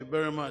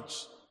very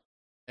much.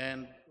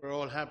 And we're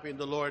all happy in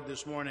the Lord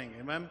this morning.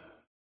 Amen?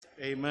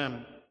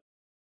 Amen.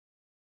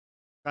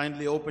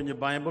 Kindly open your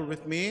Bible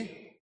with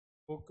me.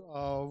 Book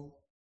of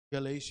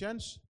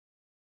Galatians.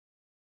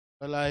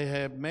 Well, I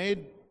have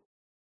made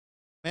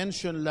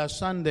mention last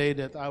Sunday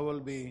that I will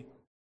be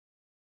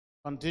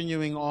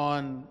continuing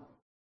on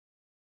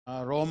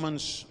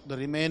Romans, the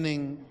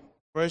remaining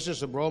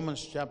verses of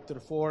Romans chapter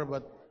 4,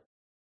 but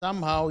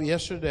somehow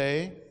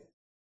yesterday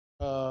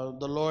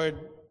the Lord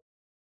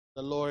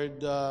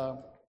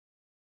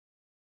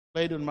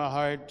laid on my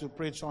heart to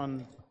preach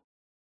on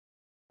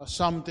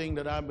something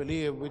that I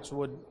believe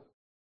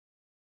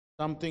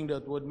something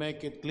that would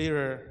make it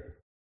clearer,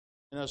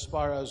 and as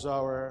far as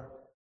our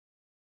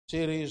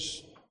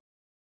series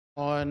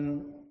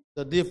on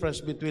the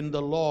difference between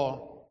the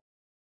law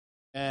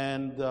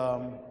and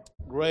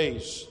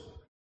grace.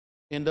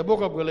 In the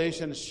book of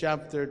Galatians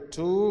chapter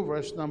 2,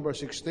 verse number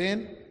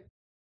 16,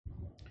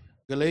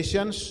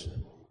 Galatians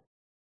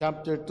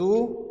chapter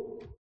 2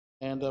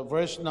 and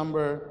verse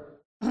number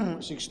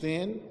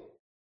 16,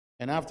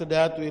 and after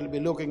that we'll be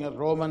looking at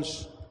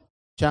Romans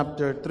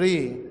chapter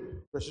 3,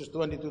 verses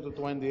 22 to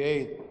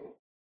 28.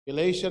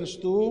 Galatians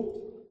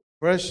 2,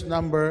 verse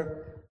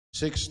number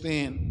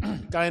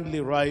 16. Kindly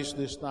rise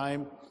this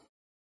time.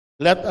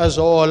 Let us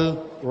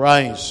all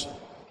rise.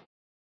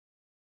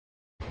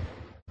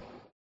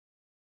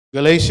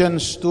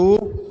 Galatians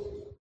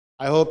 2.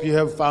 I hope you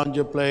have found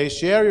your place.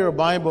 Share your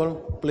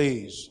Bible,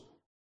 please.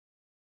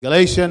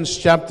 Galatians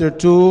chapter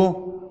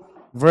 2,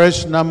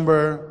 verse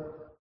number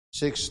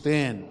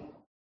 16.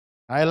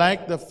 I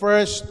like the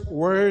first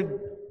word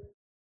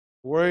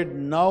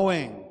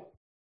knowing.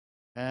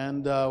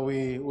 And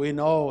we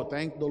know,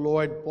 thank the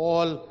Lord,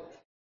 Paul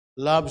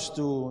loves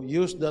to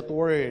use that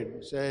word.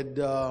 He said,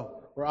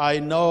 for I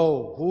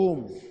know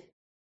whom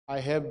I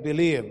have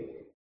believed.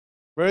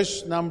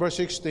 Verse number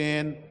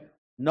 16,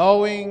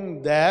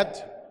 knowing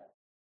that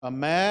a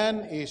man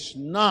is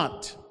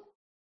not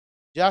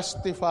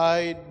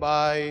justified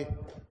by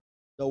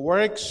the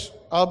works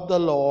of the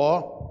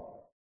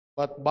law,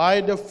 but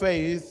by the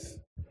faith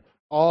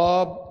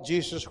of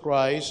Jesus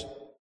Christ.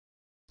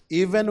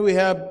 Even we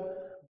have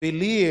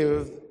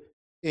believed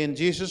in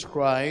Jesus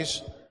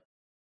Christ,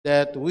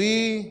 that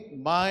we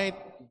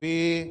might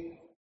be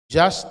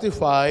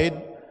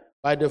justified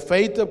by the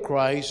faith of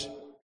Christ,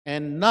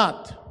 and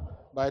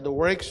not by the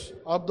works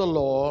of the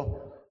law.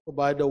 For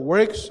by the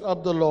works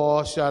of the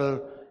law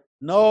shall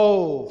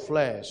no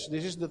flesh.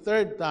 This is the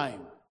third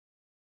time.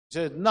 It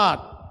says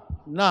not.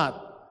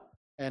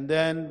 And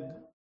then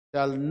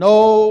shall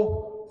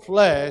no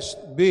flesh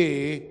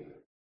be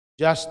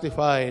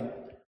justified.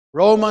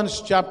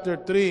 Romans chapter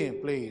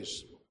 3,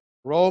 please.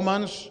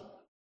 Romans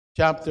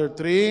chapter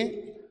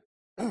 3.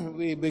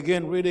 We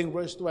begin reading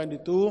verse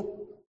 22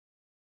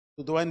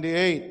 to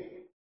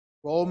 28.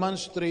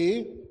 Romans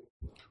 3,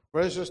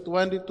 verses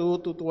 22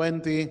 to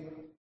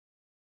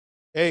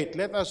 28.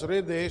 Let us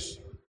read this.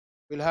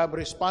 We'll have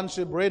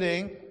responsive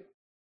reading.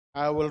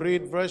 I will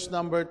read verse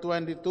number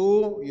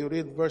 22. You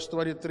read verse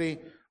 23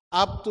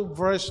 up to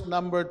verse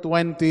number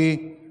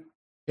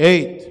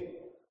 28.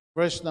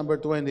 Verse number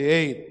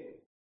 28.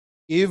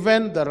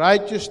 Even the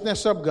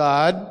righteousness of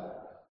God,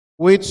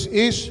 which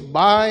is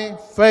by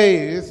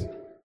faith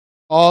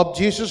of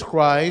Jesus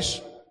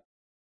Christ,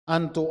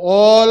 unto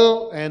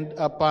all and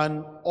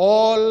upon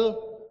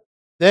all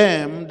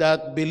them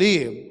that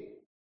believe.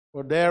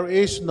 For there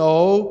is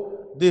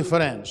no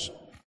difference.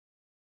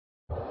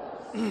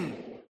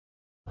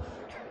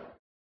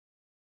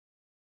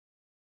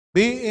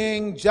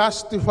 Being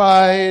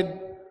justified,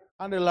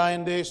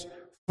 underline this,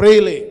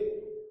 freely,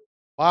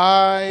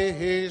 by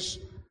His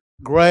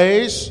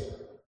grace,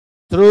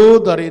 through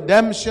the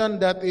redemption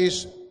that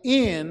is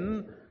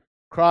in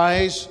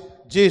Christ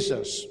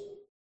Jesus.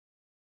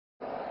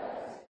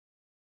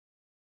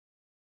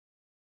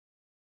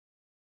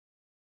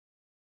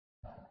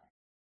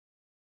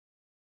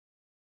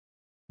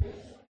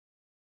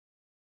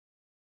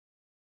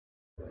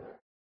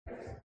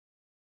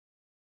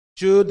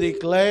 To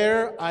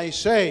declare, I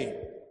say,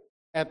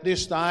 at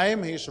this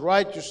time, His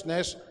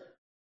righteousness,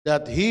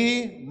 that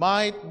He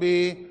might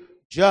be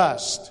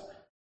just,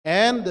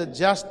 and the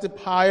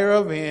justifier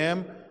of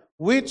him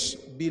which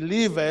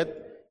believeth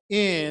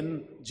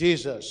in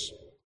Jesus.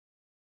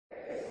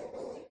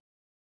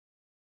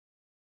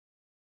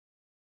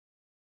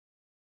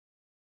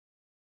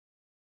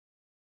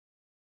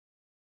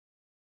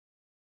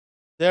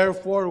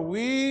 Therefore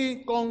we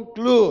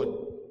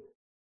conclude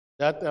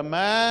that a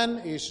man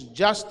is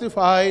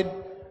justified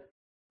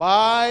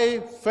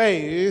by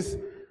faith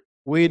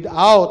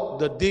without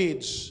the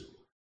deeds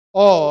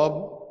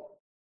of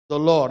the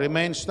law.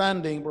 Remain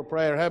standing for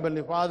prayer.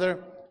 Heavenly Father,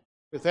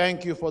 we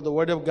thank you for the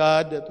word of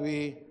God that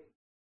we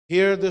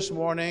hear this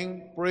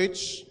morning,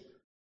 preach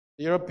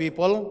to your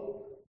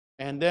people.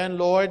 And then,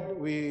 Lord,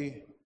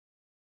 we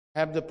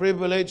have the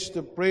privilege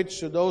to preach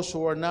to those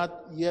who are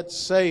not yet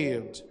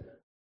saved.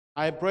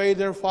 I pray,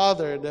 dear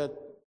Father, that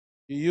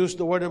you use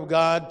the word of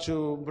God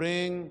to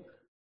bring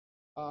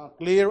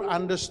clear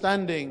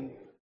understanding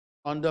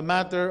on the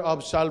matter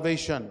of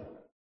salvation,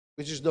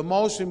 which is the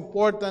most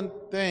important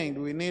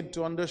thing we need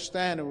to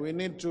understand and we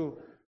need to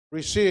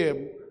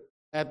receive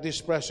at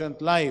this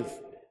present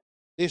life.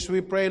 This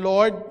we pray,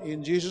 Lord,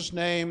 in Jesus'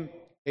 name,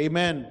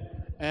 amen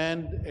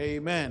and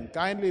amen.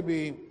 Kindly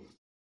be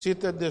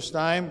seated this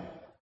time.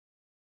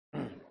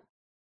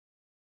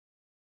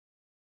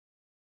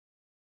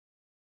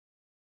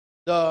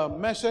 The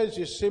message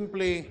is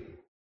simply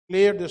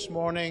clear this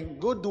morning.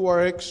 Good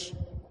works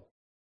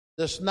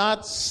does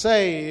not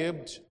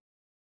save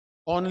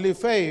only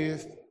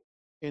faith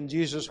in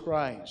Jesus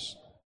Christ.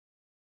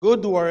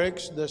 Good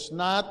works does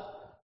not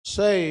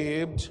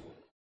save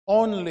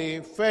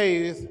only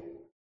faith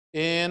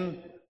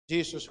in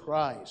Jesus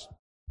Christ.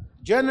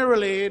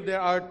 Generally,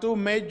 there are two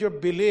major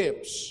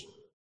beliefs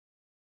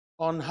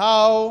on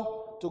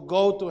how to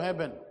go to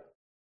heaven.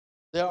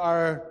 There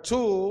are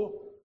two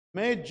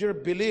major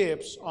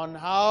beliefs on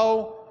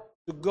how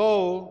to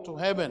go to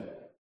heaven.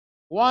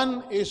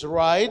 One is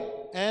right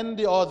and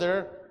the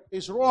other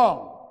is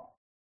wrong.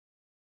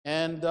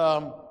 And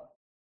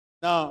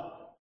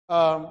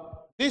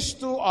these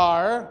two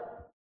are,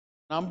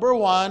 number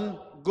one,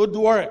 good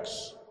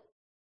works.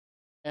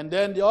 And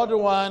then the other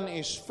one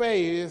is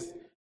faith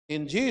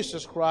in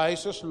Jesus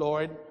Christ as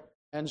Lord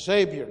and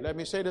Savior. Let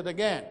me say that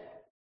again.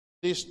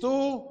 These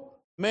two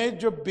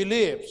major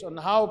beliefs on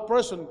how a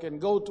person can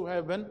go to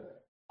heaven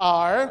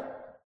are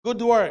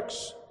good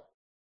works.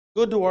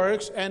 Good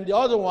works, and the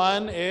other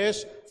one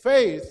is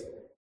faith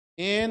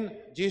in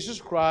Jesus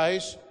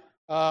Christ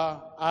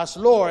as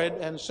Lord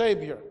and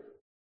Savior.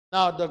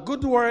 Now, the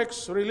good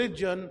works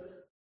religion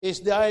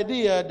is the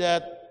idea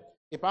that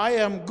if I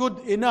am good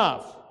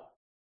enough,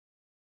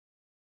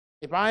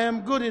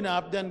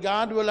 then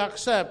God will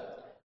accept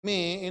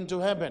me into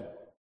heaven.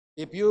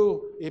 If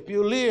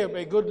you live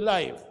a good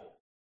life,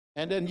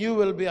 and then you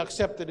will be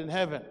accepted in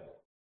heaven.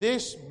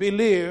 This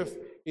belief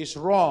is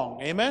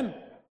wrong. Amen?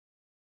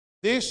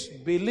 This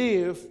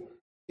belief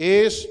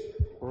is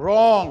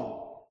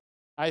wrong.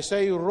 I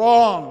say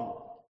wrong.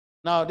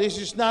 Now, this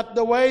is not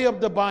the way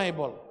of the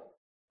Bible,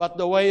 but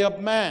the way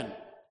of man.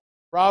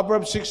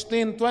 Proverbs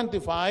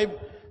 16:25,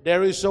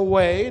 there is a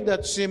way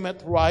that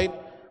seemeth right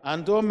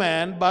unto a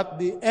man, but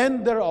the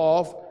end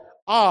thereof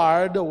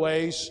are the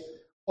ways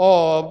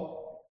of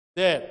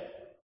death.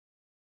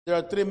 There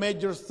are three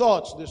major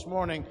thoughts this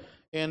morning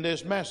in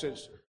this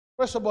message.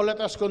 First of all, let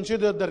us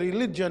consider the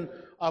religion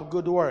of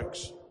good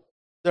works.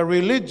 The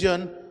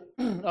religion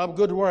of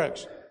good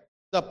works.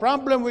 The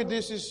problem with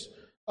this is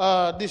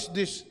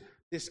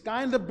this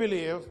kind of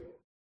belief.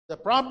 The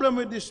problem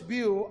with this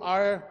view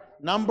are,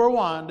 number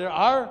one, there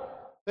are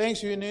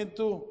things you need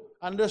to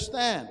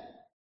understand.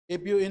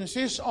 If you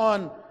insist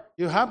on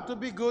you have to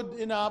be good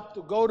enough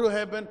to go to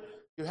heaven,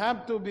 you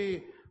have to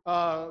be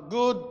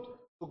good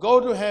to go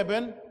to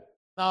heaven.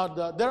 Now,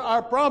 there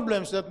are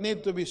problems that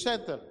need to be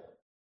settled.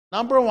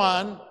 Number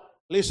one,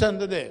 listen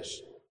to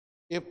this.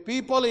 If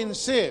people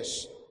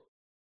insist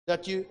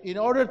that you, in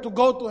order to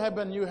go to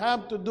heaven, you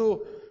have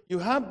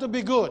to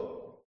be good.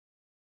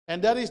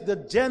 And that is the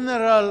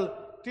general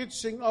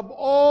teaching of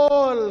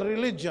all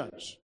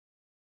religions.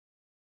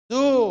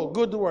 Do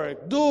good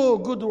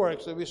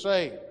works, we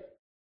say.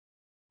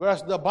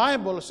 Whereas the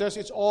Bible says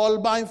it's all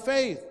by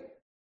faith.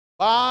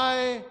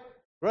 By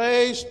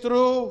grace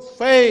through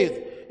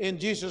faith in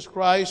Jesus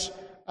Christ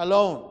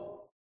alone.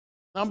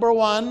 Number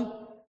one,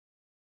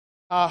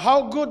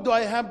 how good do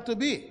I have to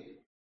be?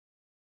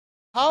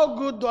 How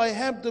good do I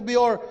have to be,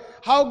 or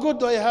how good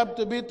do I have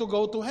to be to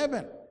go to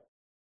heaven?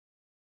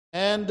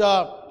 And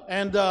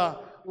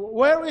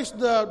where is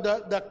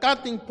the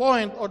cutting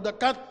point or the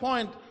cut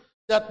point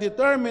that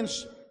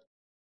determines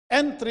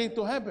entry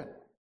to heaven?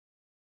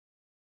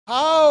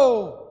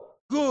 How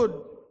good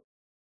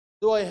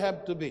do I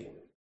have to be?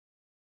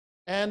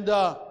 And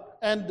to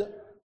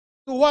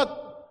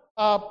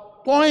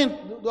what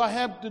point do I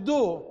have to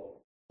do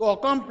to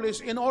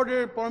accomplish in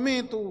order for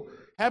me to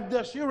have the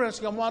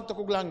assurance na mo ato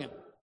kog langit?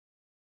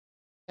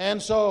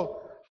 And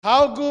so,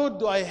 how good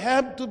do I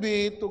have to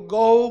be to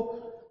go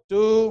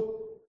to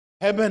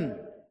heaven?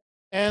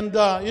 And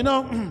how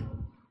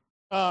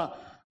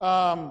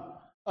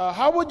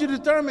would you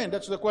determine?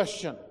 That's the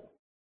question.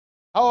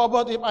 How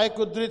about if I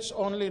could reach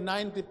only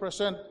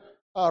 90%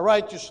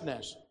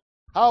 righteousness?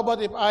 How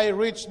about if I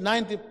reach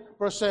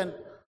 90%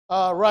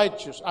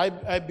 righteous?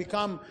 I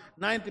become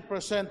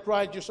 90%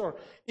 righteous, or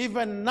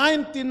even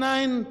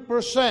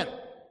 99%.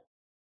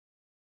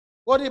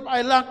 What if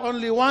I lack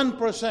only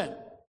 1%?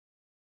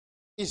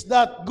 Is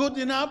that good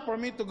enough for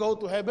me to go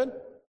to heaven?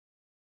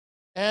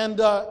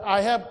 And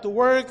I have to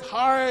work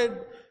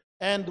hard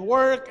and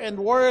work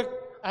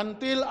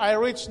until I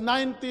reach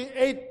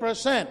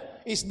 98%.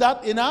 Is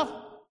that enough?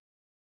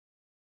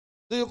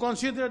 Do you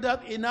consider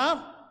that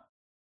enough?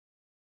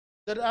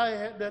 That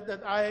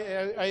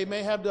I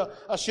may have the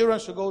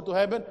assurance to go to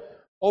heaven?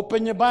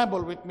 Open your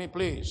Bible with me,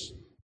 please.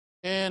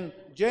 In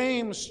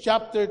James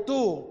chapter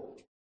 2,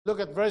 look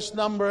at verse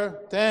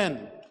number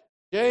 10.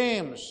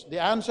 James, the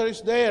answer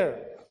is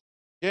there.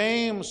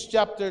 James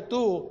chapter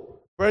 2,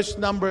 verse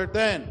number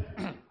 10.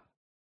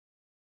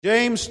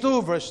 James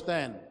 2, verse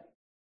 10.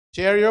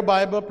 Share your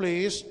Bible,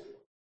 please.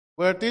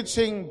 We're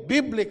teaching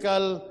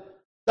biblical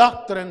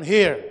doctrine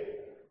here.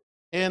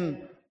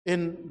 In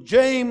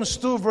James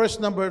 2, verse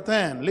number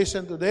 10.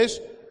 Listen to this.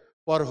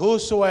 For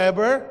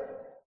whosoever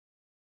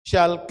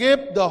shall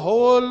keep the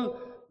whole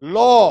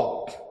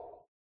law.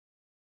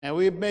 And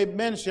we may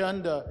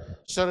mention the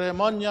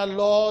ceremonial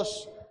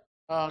laws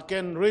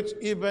can reach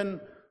even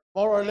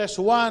more or less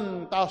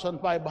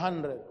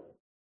 1,500.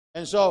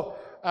 And so,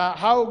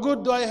 how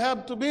good do I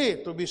have to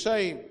be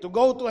saved, to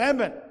go to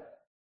heaven?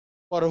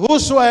 For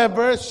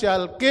whosoever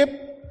shall keep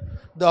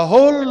the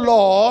whole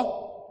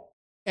law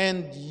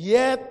and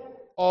yet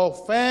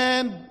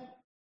offend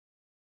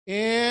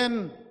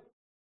in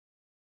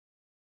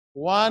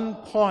one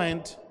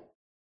point,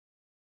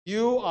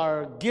 you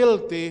are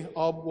guilty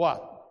of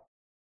what?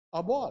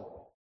 Of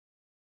all.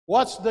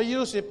 What's the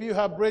use if you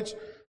have reached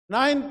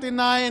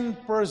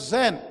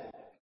 99%?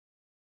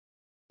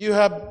 You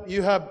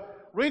have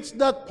reached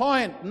that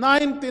point,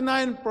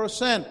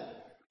 99%.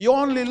 You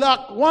only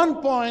lack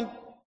 1 point.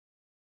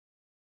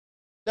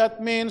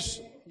 That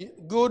means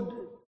good.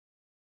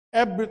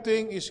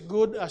 Everything is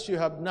good as you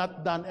have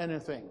not done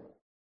anything.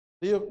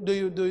 Do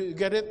you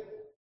get it?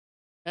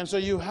 And so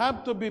you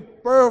have to be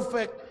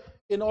perfect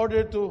in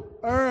order to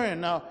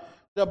earn. Now,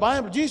 the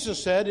Bible,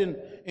 Jesus said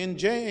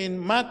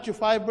in Matthew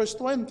 5, verse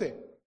 20.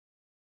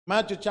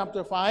 Matthew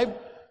chapter 5,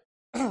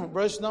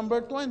 verse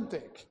number 20.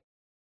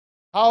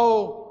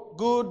 How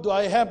good do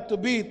I have to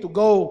be to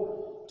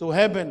go to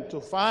heaven, to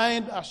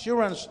find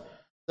assurance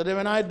that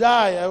when I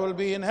die, I will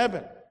be in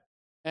heaven?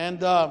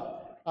 And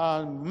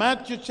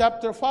Matthew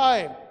chapter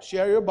 5,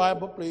 share your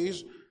Bible,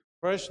 please,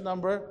 verse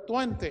number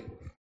 20.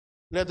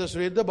 Let us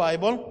read the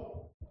Bible.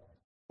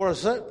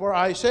 For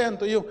I say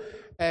unto you,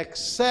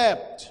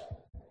 except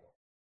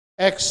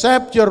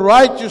your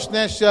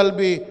righteousness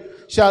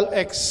shall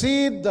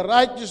exceed the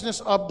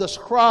righteousness of the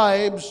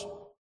scribes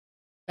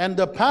and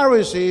the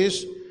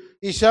Pharisees,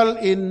 ye shall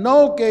in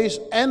no case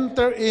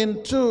enter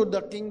into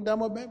the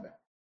kingdom of heaven.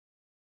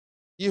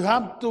 You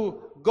have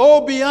to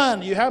go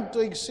beyond, you have to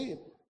exceed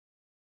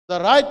the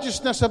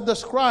righteousness of the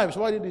scribes.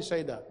 Why did he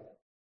say that?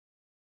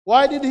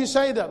 Why did he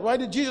say that? Why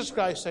did Jesus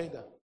Christ say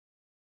that?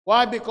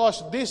 Why?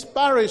 Because these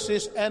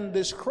Pharisees and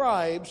the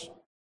scribes,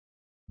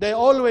 they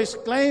always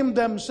claim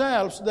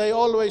themselves, they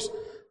always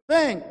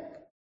think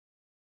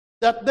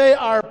that they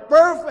are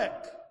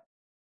perfect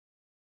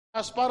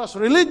as far as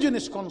religion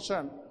is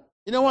concerned.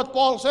 You know what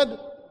Paul said?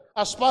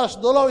 As far as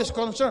the law is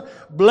concerned,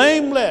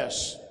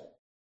 blameless.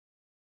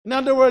 In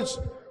other words,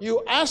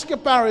 you ask a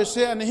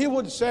Pharisee and he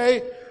would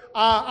say,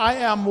 I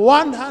am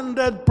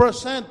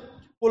 100%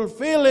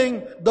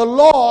 fulfilling the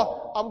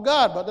law of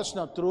God. But that's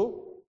not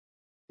true.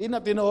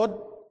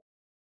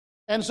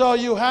 And so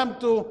you have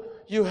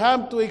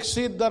to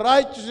exceed the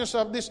righteousness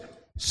of these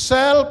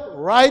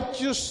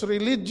self-righteous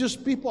religious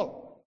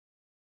people.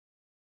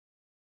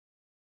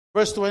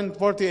 Verse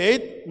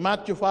 48,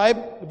 Matthew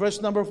 5, verse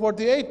number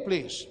 48,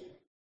 please.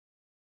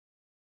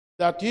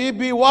 That ye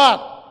be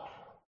what?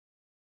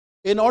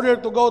 In order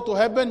to go to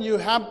heaven, you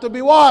have to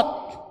be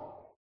what?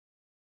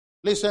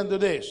 Listen to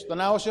this.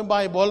 Tanawas yung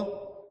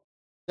Bible.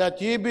 That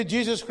ye be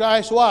Jesus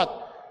Christ what?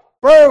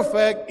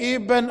 Perfect,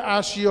 even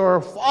as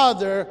your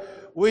Father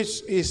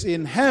which is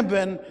in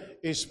heaven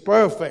is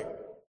perfect.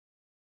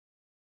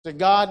 So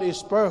God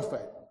is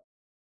perfect.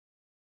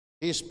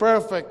 He's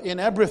perfect in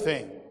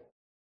everything.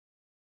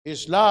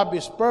 His love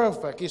is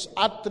perfect. His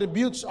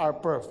attributes are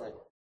perfect.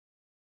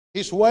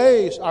 His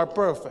ways are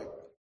perfect.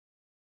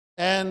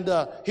 And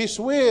His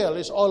will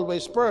is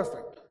always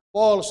perfect.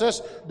 Paul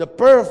says, the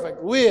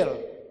perfect will.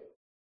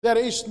 There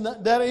is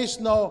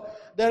no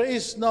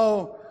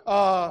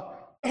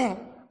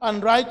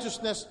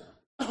unrighteousness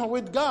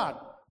with God.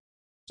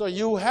 So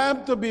you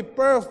have to be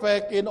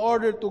perfect in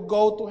order to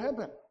go to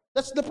heaven.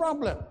 That's the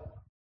problem.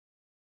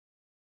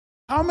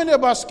 How many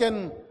of us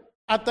can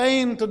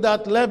attain to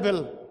that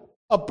level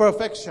of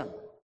perfection?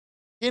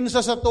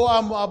 Kinsa sa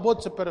tuwa mo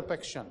abot sa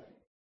perfection?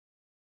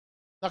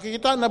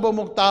 Nakikita na ba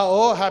mong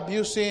tao? Have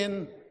you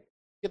seen?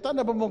 Kita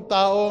na ba mong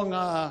tao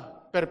nga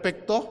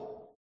perfecto?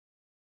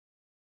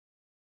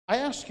 I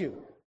ask you.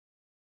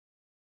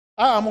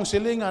 Among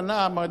silingan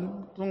na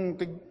itong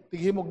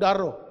tighimog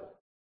daro.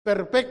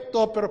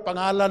 Perfecto pero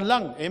pangalan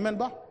lang. Amen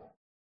ba?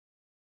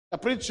 A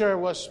preacher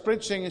was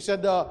preaching. He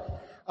said,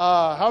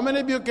 how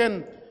many of you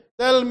can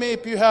tell me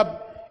if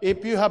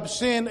you have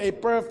seen a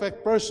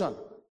perfect person?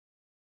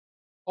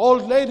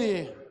 Old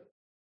lady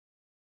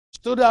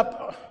stood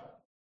up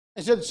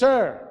and said,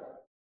 sir,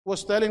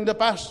 was telling the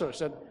pastor,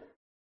 said,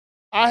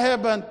 I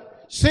haven't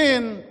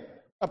seen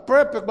a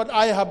perfect, but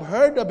I have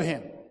heard of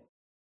him.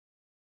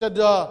 Said,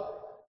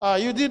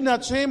 you did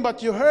not see him,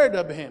 but you heard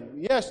of him.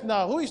 Yes,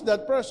 now, who is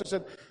that person?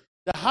 Said,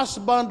 the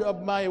husband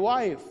of my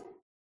wife.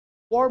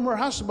 Former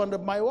husband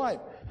of my wife.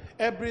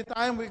 Every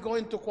time we go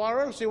into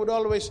quarrels, she would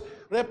always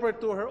refer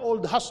to her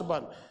old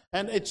husband.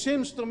 And it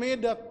seems to me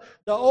that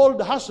the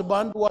old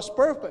husband was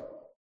perfect.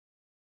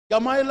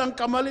 Gamay lang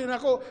kamali na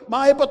ko.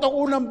 Maipat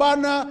ako unang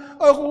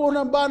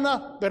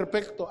bana.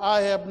 Perfecto.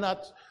 I have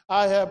not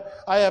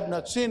I have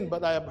not seen,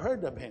 but I have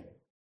heard of him.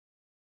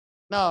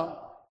 Now,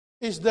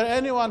 is there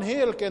anyone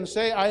here who can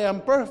say, I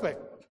am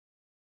perfect?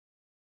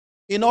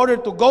 In order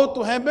to go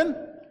to heaven,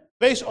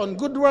 based on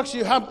good works,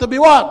 you have to be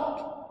what?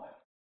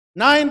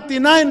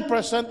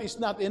 99% is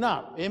not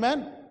enough.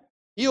 Amen?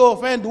 You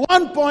offend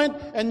 1 point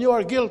and you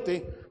are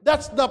guilty.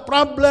 That's the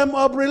problem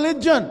of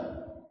religion.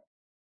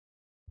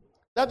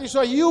 That is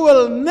why you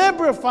will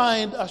never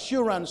find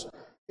assurance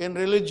in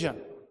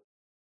religion.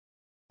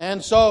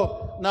 And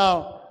so,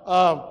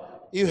 now,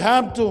 you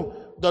have to,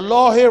 the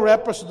law here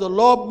refers to the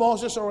law of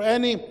Moses or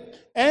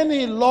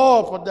any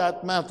law for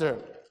that matter.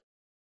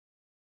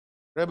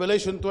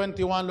 Revelation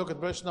 21, look at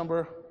verse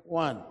number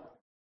 1.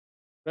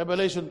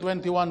 Revelation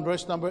 21,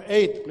 verse number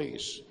 8,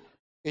 please.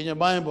 In your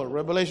Bible,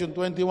 Revelation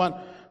 21,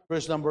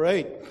 verse number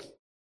 8.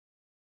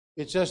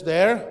 It says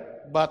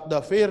there, but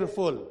the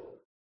fearful.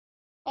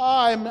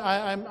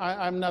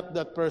 I'm not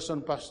that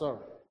person, Pastor.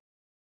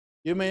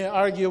 You may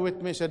argue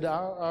with me, said,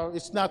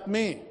 it's not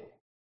me.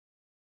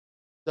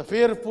 The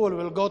fearful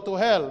will go to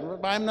hell.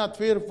 I'm not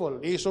fearful.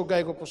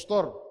 Isugay ko,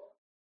 Pastor.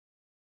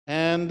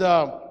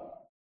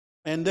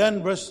 And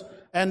then verse,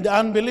 and the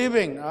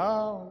unbelieving,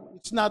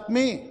 it's not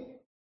me.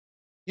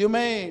 You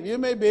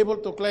may be able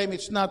to claim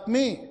it's not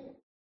me.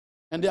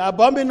 And the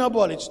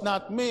abominable, it's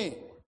not me.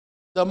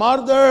 The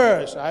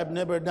murderers, I've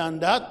never done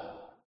that.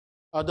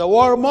 The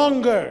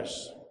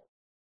warmongers,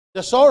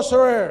 the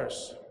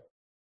sorcerers,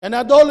 and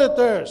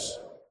idolaters,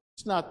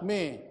 it's not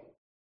me.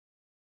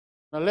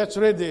 Now let's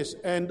read this.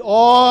 And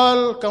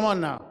all, come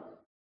on now.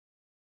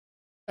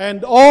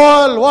 And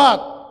all what?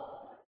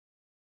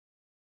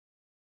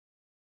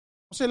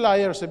 Kasi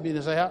liar sa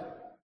Binasaya.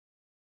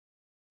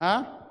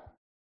 Ha?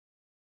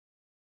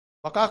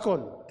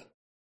 Pakakon.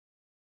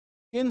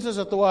 Kinsa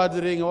sa tuwa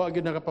diri nga wa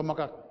gyud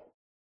nakapamakak.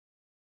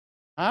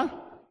 Ha?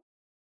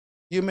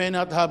 You may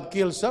not have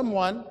killed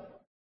someone,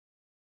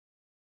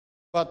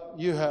 but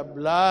you have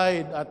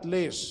lied at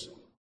least.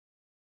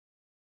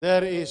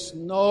 There is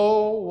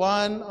no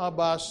one of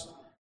us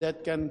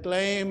that can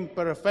claim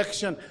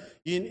perfection.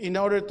 In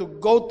order to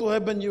go to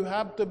heaven, you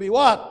have to be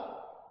what?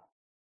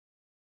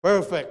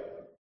 Perfect.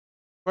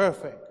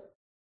 Perfect.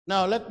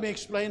 Now, let me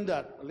explain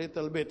that a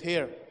little bit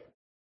here.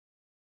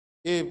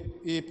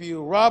 If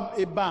you rob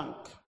a bank,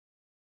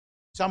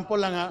 sample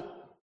lang ha,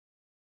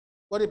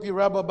 what if you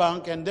rob a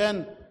bank and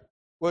then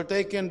were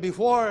taken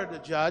before the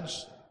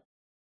judge,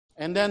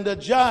 and then the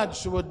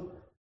judge would,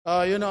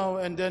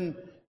 and then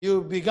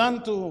you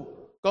began to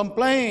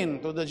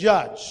complain to the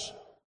judge,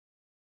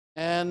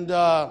 and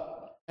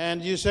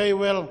you say,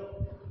 well,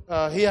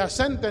 he has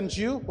sentenced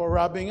you for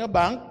robbing a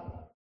bank.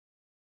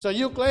 So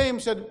you claim,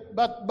 said,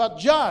 but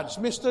judge,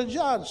 Mr.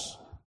 Judge,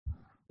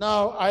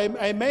 now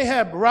I may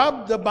have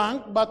robbed the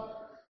bank,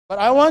 but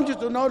I want you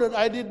to know that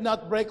I did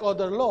not break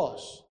other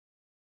laws.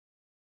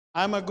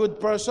 I'm a good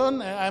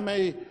person, and I'm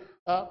a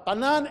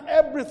tanan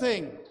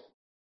everything.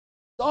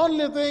 The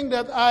only thing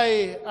that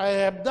I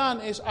have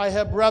done is I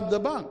have robbed the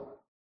bank.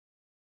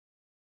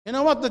 You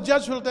know what the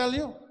judge will tell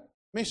you?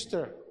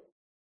 Mister,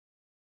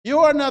 you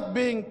are not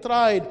being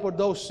tried for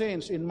those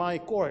sins in my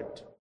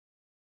court.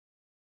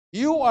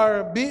 You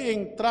are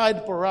being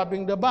tried for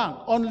robbing the bank.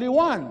 Only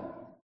one.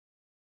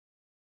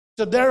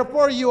 So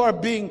therefore, you are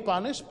being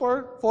punished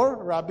for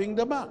robbing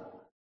the bank.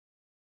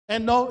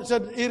 And no,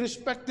 said,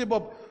 irrespective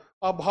of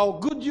how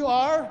good you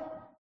are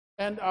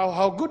and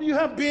how good you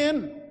have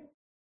been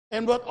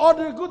and what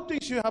other good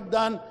things you have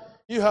done,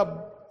 you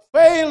have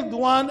failed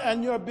one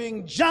and you are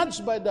being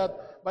judged by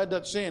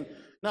that sin.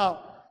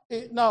 Now,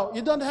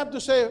 you don't have to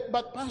say,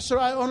 but Pastor,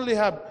 I only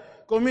have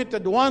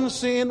committed one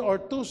sin or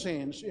two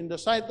sins in the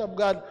sight of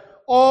God.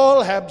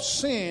 All have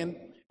sinned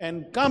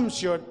and come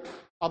short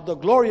of the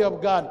glory of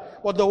God.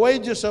 For the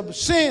wages of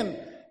sin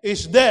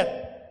is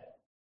death.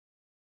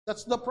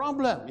 That's the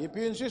problem. If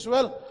you insist,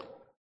 well,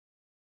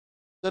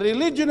 the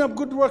religion of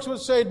good works would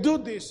say, do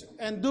this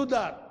and do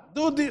that.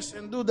 Do this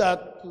and do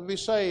that. We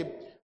say,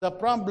 the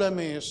problem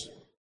is,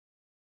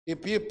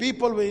 if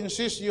people will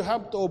insist you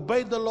have to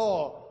obey the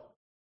law,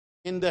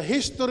 in the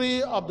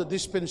history of the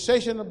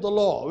dispensation of the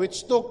law,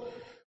 which took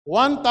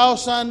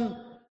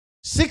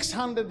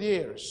 1,600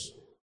 years,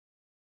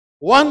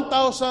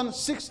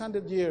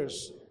 1,600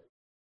 years,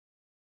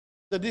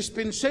 the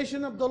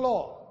dispensation of the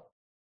law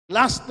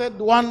lasted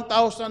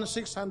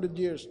 1,600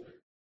 years.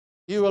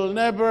 You will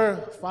never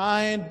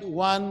find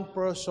one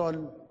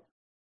person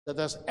that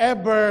has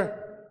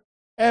ever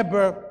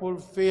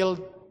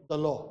fulfilled the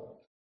law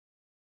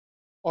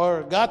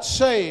or got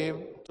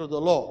saved through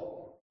the law.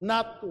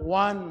 Not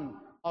one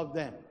of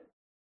them.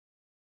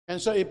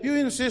 And so if you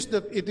insist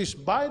that it is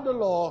by the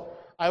law,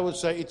 I would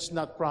say it's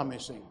not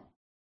promising.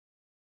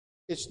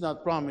 It's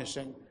not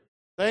promising.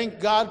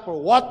 Thank God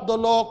for what the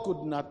law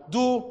could not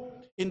do,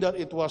 in that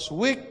it was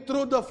weak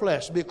through the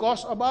flesh.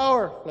 Because of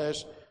our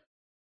flesh,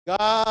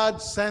 God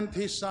sent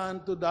His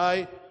Son to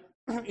die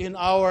in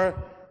our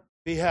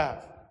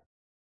behalf.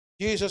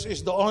 Jesus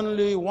is the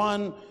only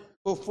one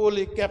who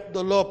fully kept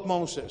the law of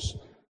Moses.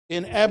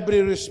 In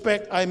every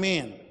respect, I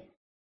mean.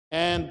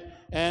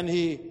 And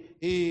he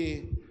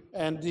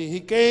and he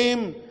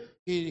came,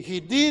 he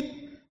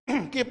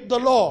did keep the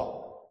law.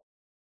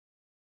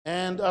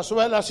 And as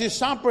well as he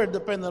suffered the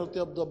penalty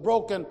of the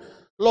broken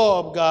law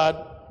of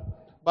God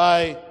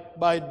by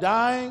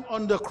dying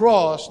on the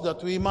cross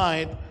that we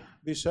might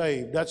be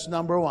saved. That's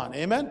number one.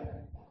 Amen?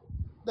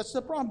 That's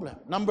the problem.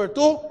 Number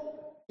two,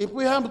 if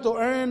we have to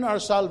earn our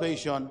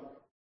salvation,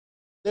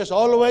 there's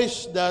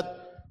always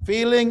that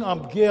feeling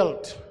of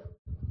guilt.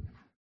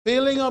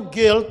 Feeling of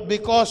guilt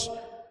because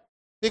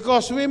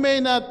we may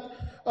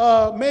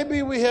not,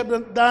 maybe we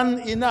haven't done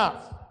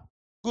enough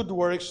good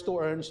works to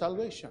earn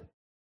salvation.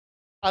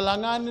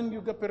 Alanganin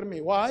yung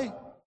kapirmi. Why?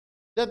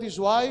 That is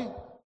why.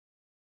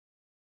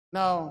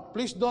 Now,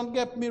 please don't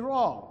get me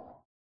wrong.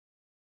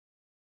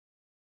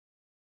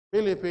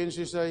 Philippines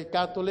is a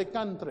Catholic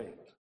country.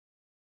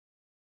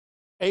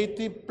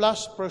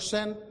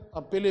 80+%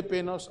 of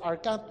Filipinos are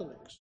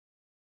Catholics.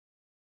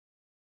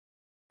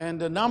 And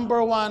the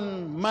number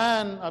one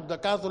man of the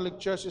Catholic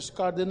Church is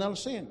Cardinal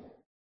Sin.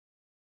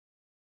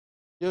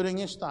 During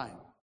his time,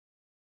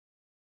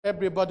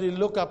 everybody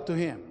looked up to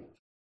him.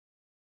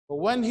 But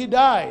when he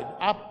died,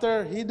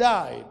 after he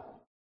died,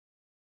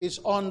 it's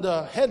on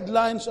the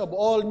headlines of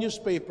all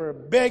newspaper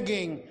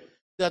begging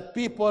that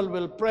people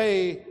will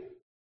pray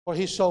for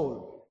his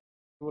soul.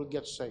 He will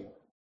get saved.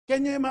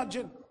 Can you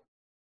imagine?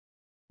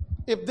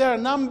 If their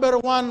number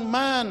one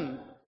man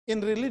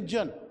in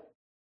religion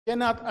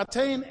cannot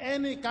attain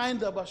any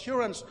kind of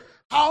assurance,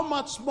 how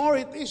much more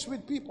it is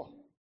with people.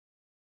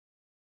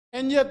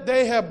 And yet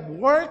they have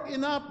worked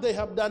enough, they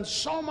have done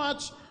so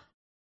much,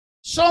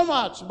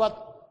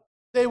 but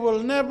they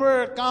will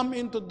never come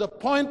into the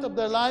point of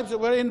their lives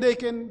wherein they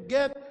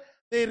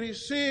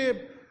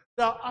receive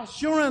the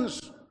assurance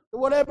that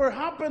whatever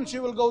happens,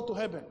 you will go to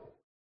heaven.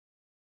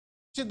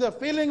 See, the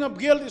feeling of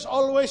guilt is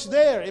always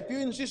there if you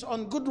insist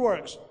on good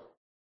works,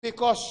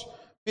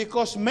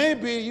 because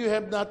maybe you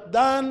have not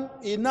done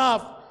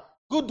enough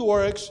good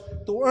works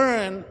to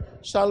earn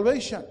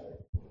salvation.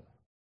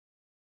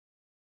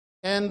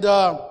 And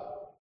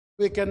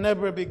we can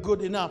never be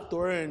good enough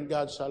to earn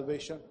God's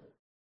salvation.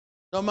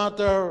 No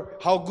matter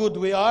how good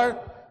we are,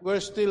 we're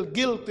still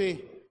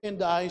guilty in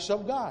the eyes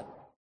of God.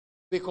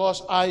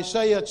 Because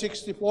Isaiah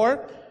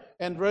 64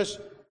 and verse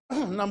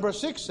number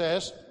 6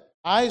 says,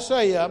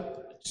 Isaiah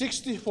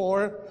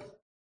 64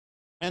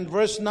 and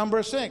verse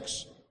number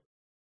 6.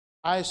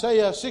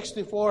 Isaiah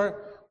 64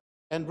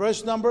 and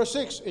verse number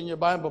 6 in your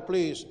Bible,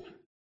 please.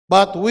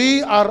 But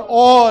we are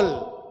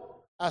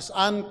all as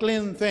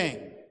unclean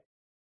thing,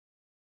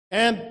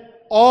 and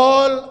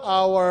all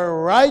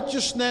our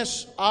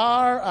righteousness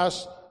are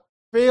as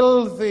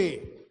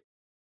filthy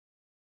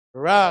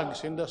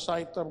rags in the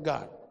sight of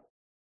God.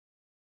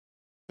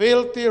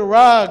 Filthy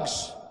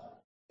rags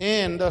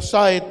in the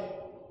sight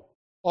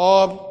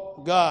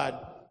of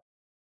God.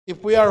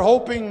 If we are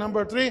hoping,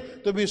 number 3,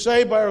 to be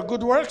saved by our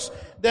good works,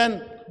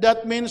 then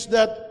that means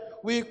that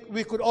we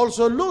could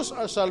also lose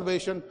our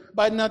salvation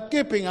by not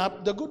keeping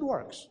up the good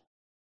works.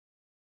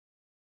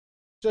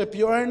 So if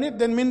you earn it,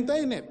 then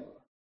maintain it.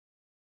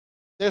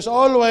 There's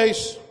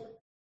always,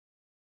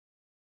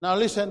 now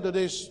listen to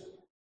this,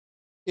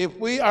 if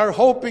we are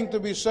hoping to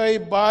be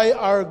saved by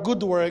our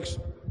good works,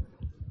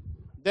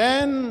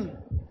 then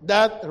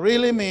that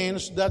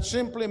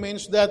simply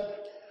means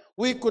that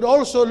we could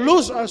also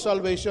lose our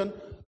salvation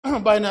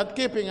by not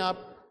keeping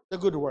up the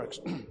good works.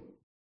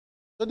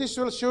 So this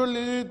will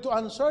surely lead to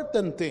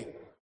uncertainty.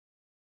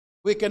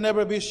 We can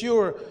never be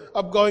sure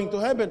of going to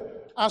heaven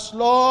as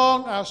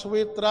long as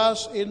we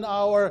trust in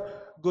our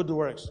good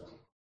works.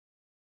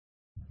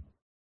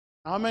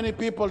 How many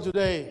people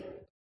today,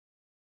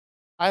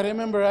 I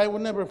remember, I will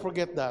never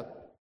forget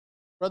that.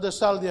 Brother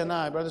Saldi and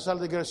I, Brother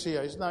Saldi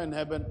Garcia, is now in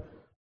heaven.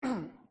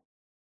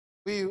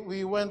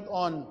 We went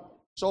on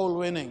soul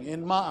winning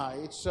in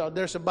Ma'a.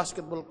 There's a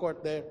basketball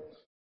court there.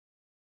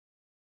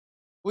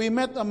 We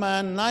met a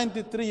man,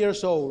 93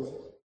 years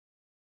old.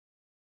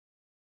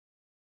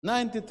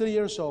 93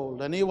 years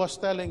old. And he was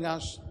telling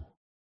us,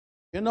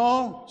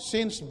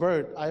 since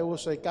birth, I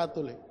was a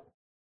Catholic.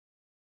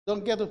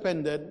 Don't get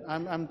offended.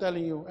 I'm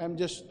telling you, I'm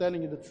just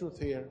telling you the truth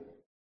here.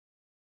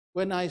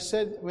 When I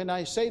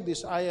say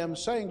this, I am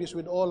saying this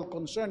with all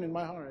concern in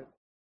my heart.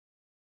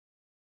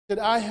 That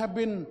I have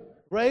been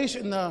raised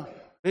in a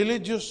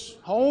religious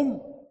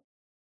home.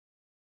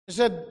 He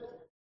said,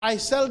 I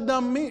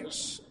seldom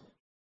miss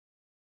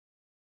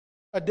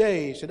a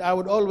day. He said, I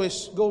would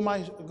always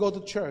go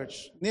to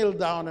church, kneel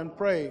down and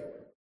pray.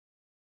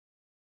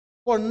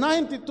 For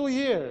 92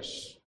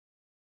 years,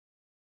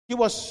 he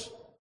was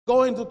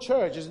going to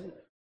church.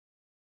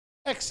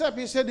 Except,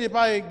 he said, if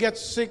I get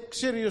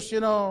serious,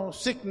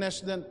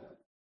 sickness, then.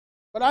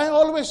 But I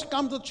always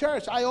come to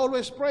church. I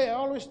always pray. I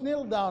always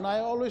kneel down. I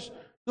always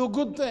do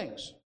good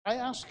things. I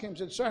asked him,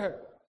 said, Sir,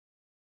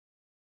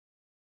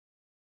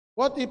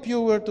 what if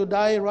you were to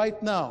die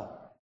right now?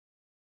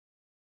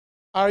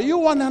 Are you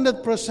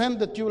 100%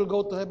 that you will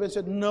go to heaven? He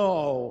said,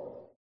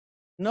 No.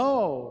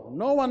 No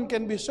one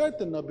can be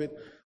certain of it.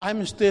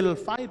 I'm still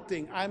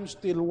fighting. I'm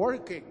still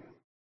working.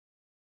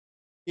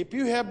 if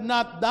you have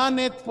not done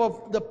it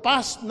for the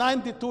past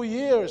 92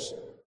 years,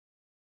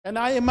 and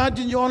I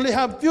imagine you only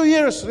have few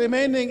years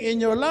remaining in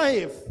your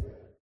life,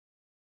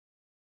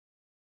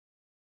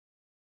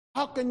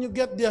 how can you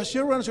get the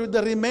assurance with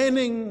the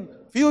remaining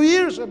few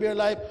years of your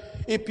life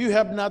if you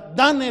have not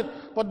done it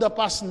for the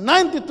past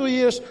 92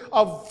 years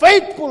of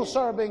faithful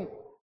serving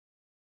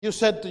you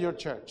said to your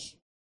church?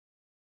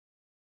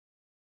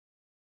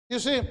 You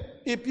see,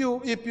 if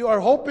you are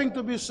hoping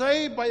to be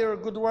saved by your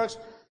good works,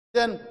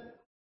 then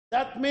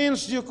that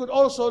means you could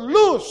also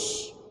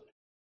lose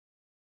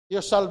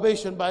your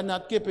salvation by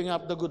not keeping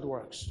up the good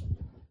works.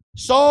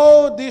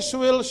 So this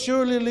will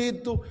surely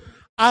lead to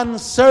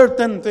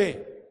uncertainty.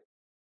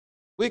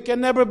 We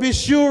can never be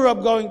sure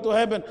of going to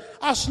heaven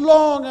as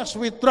long as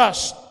we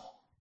trust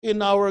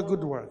in our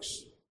good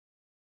works.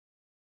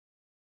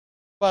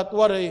 But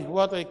what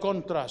a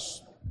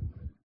contrast.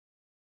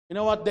 You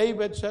know what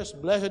David says?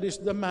 Blessed is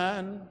the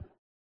man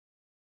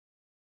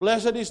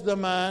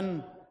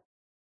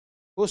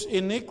whose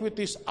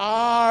iniquities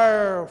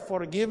are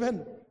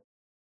forgiven,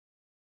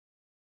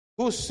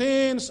 whose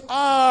sins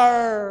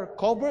are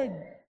covered.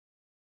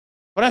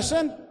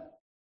 Present.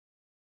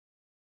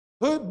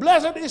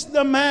 Blessed is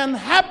the man,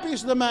 happy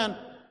is the man,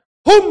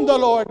 whom the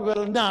Lord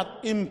will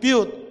not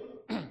impute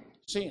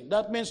sin.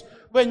 That means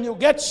when you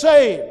get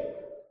saved,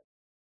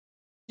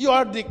 you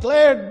are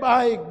declared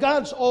by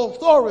God's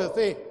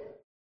authority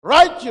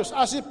righteous,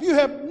 as if you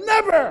have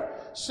never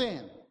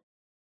sinned.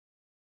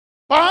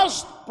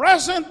 Past,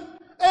 present,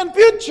 and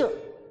future.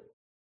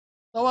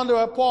 No wonder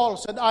why Paul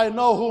said, I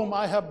know whom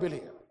I have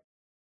believed.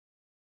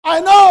 I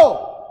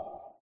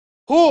know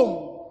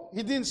whom.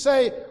 He didn't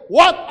say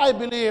what I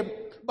believe,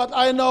 but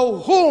I know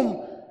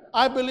whom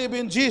I believe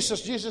in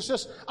Jesus. Jesus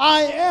says,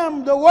 I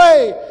am the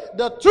way,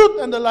 the truth,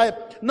 and the life.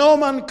 No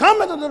man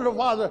cometh unto the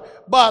Father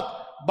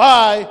but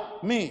by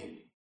me.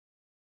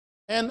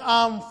 And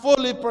I'm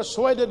fully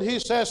persuaded, he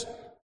says,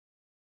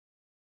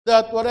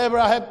 that whatever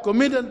I have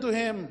committed to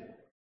him,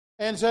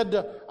 and said,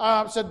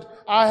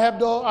 I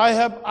have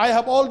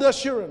all the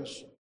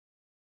assurance.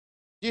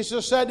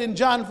 Jesus said in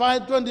John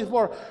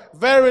 5:24,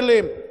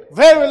 Verily,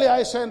 verily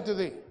I say unto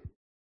thee,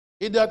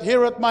 he that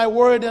heareth my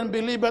word and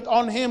believeth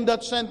on him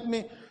that sent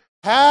me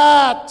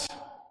hath,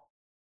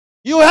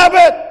 you have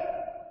it,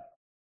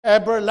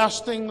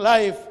 everlasting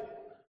life,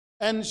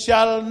 and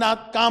shall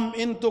not come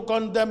into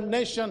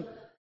condemnation,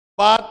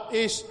 but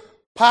is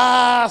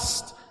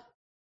passed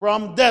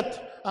from death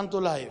unto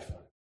life.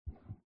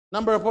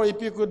 Number 4,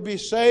 if you could be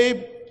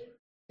saved,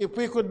 if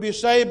we could be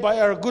saved by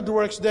our good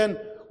works, then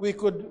we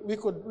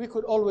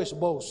could always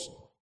boast.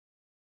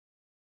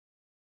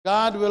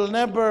 God will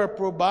never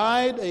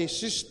provide a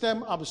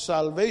system of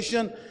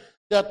salvation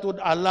that would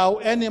allow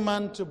any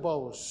man to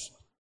boast,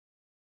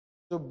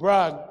 to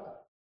brag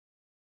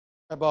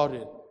about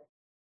it.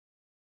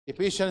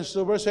 Ephesians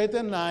 2 verse 8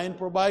 and 9,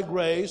 for by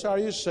grace are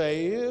you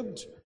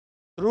saved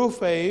through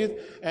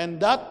faith, and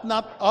that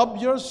not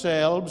of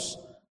yourselves.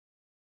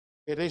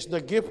 It is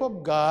the gift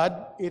of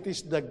God. It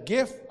is the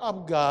gift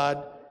of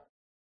God,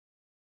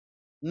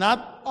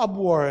 not of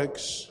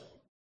works,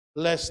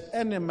 lest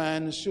any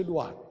man should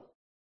what?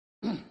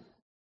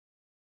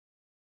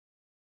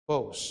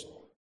 Boast.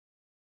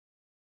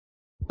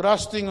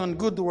 Trusting on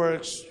good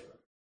works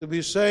to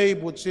be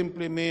saved would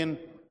simply mean,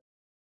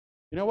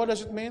 you know what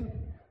does it mean?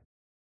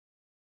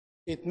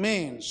 It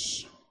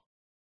means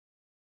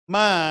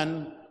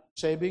man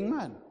saving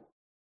man.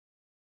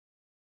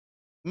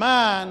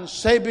 Man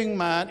saving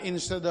man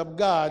instead of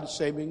God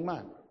saving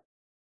man.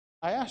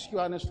 I ask you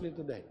honestly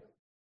today,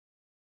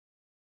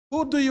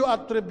 who do you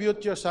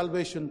attribute your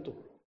salvation to?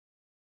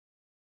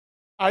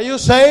 Are you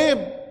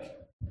saved?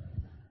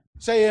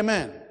 Say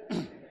amen.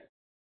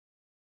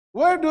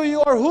 Where do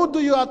you or who do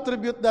you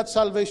attribute that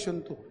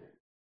salvation to?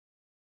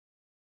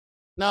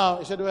 Now,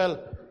 he said, well,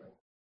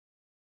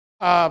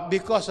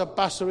 because of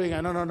pastoring.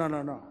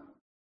 No.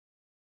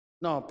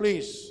 No,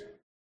 please.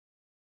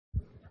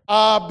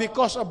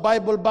 Because of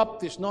Bible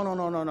Baptist.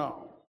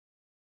 No.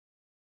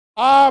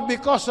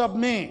 Because of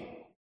me.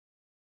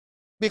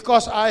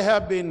 Because I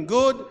have been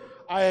good.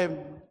 I am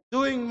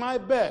doing my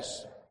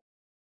best.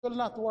 It will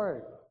not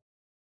work.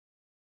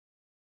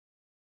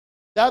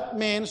 That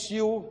means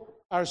you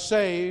are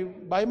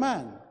saved by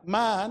man.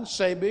 Man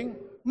saving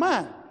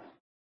man.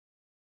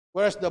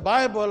 Whereas the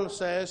Bible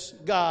says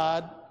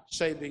God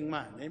saving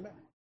man. Amen.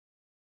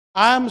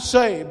 I'm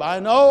saved. I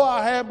know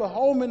I have a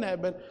home in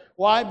heaven.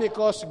 Why?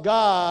 Because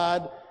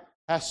God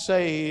has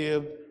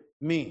saved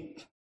me.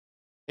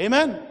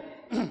 Amen?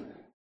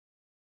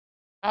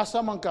 Ask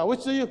someone,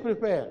 which do you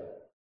prefer?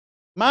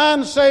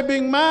 Man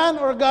saving man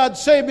or God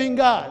saving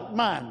God?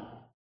 Man.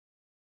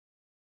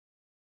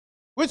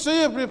 Which do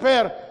you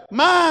prefer?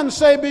 Man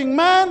saving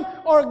man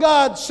or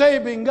God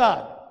saving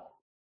God?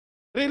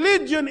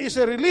 Religion is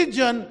a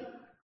religion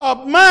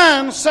of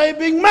man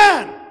saving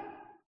man.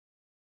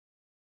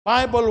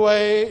 Bible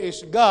way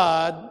is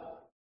God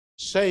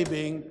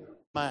saving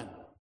man.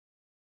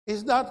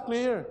 Is that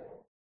clear?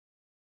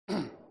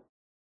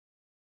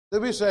 To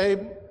be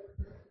saved,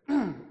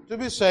 to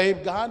be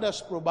saved, God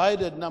has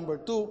provided, number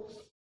two,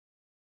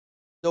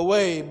 the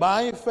way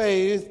by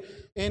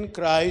faith in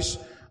Christ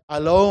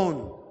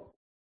alone.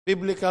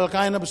 Biblical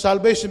kind of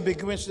salvation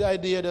begins with the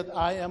idea that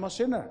I am a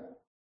sinner.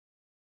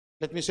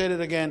 Let me say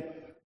that again.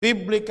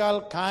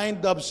 Biblical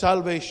kind of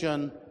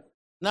salvation,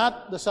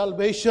 not the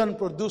salvation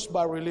produced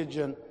by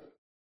religion.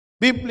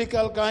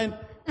 Biblical kind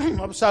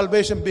of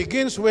salvation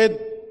begins with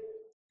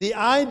the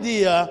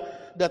idea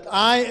that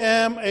I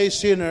am a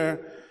sinner.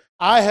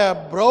 I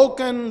have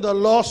broken the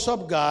laws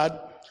of God,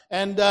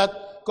 and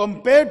that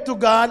compared to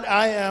God,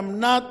 I am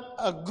not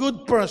a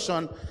good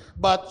person,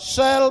 but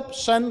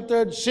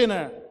self-centered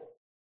sinner.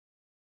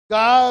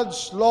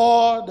 God's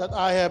law that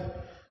I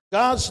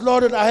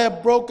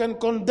have broken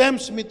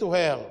condemns me to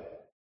hell.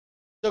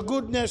 The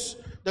good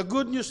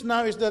news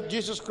now is that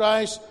Jesus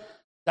Christ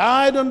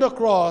died on the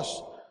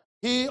cross.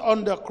 He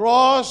on the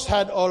cross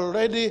had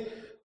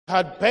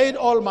paid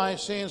all my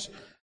sins.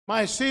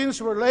 My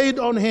sins were laid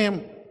on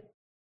Him,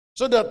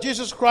 so that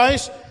Jesus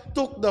Christ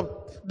took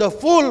the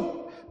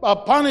full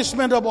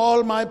punishment of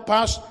all my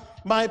past,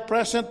 my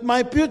present,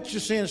 my future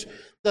sins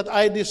that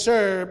I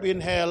deserve in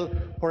hell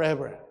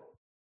forever.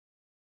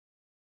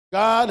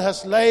 God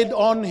has laid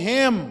on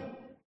Him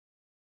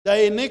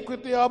the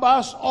iniquity of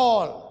us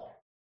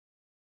all.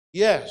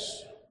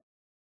 Yes.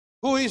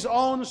 Who His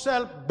own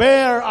self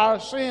bare our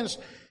sins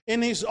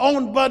in His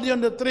own body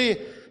on the tree,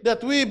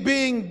 that we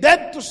being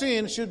dead to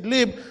sin should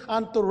live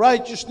unto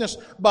righteousness,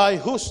 by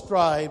whose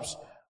stripes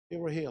we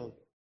were healed.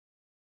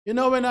 You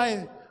know, when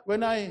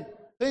I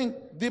think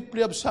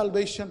deeply of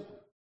salvation,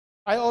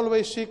 I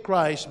always see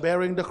Christ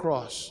bearing the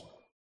cross.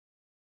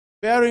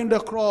 Bearing the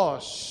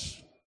cross.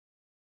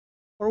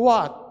 For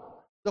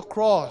what? The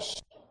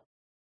cross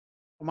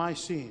for my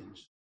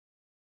sins.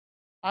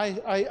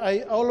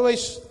 I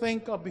always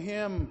think of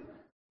Him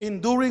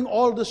enduring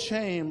all the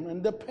shame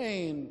and the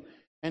pain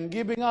and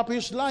giving up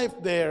His life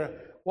there.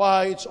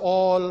 Why? It's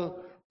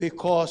all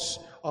because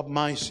of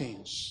my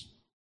sins.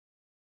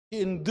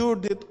 He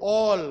endured it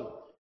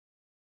all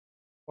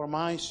for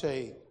my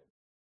sake.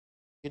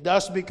 He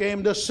thus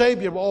became the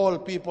Savior of all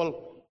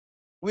people.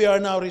 We are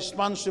now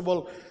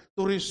responsible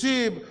to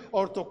receive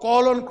or to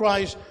call on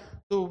Christ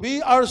to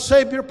be our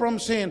Savior from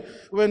sin.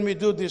 When we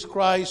do this,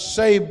 Christ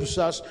saves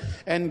us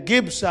and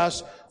gives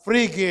us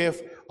free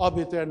gift of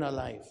eternal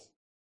life.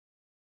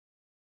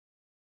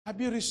 Have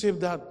you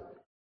received that?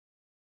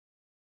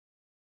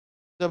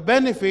 The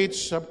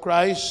benefits of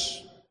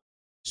Christ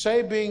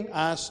saving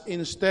us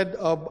instead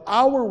of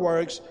our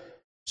works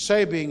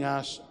saving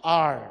us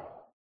are.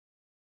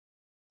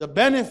 The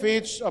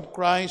benefits of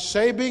Christ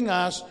saving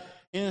us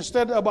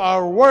instead of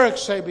our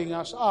works saving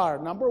us are.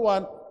 Number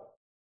one,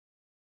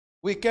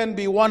 we can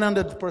be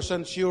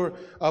 100% sure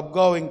of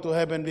going to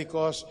heaven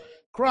because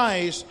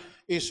Christ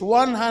is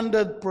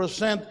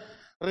 100%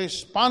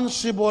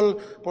 responsible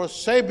for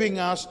saving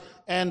us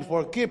and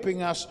for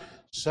keeping us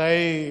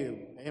saved.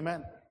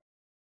 Amen.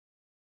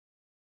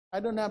 I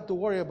don't have to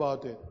worry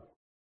about it.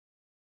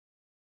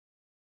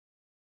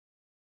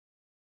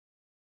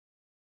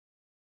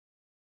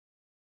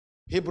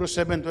 Hebrews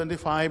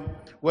 7:25,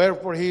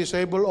 wherefore He is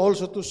able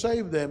also to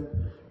save them.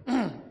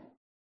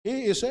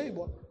 He is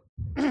able.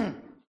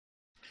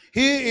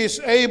 He is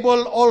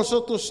able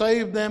also to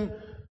save them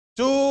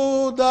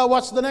to the,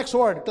 what's the next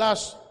word,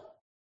 class?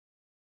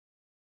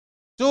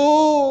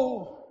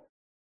 To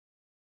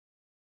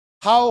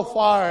how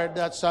far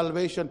that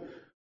salvation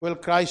will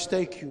Christ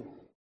take you?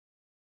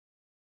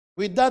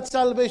 With that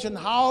salvation,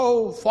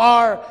 how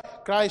far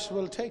Christ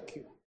will take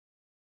you?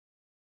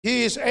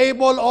 He is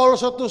able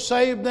also to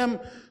save them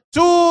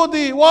to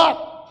the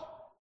what?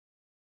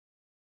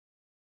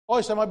 Oy,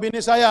 sa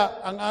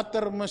mabinisaya, ang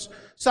atermos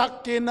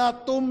sa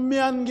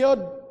kinatumyan gyud,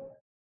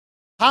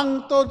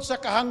 hangtod sa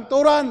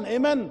kahangturan.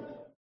 Amen.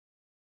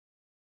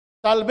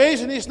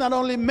 Salvation is not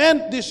only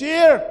meant this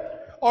year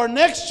or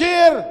next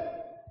year,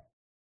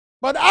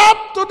 but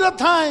up to the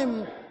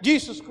time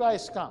Jesus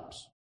Christ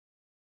comes.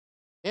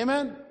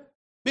 Amen.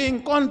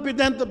 Being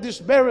confident of this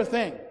very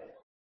thing.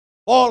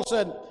 Paul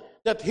said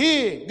that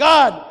He,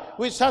 God,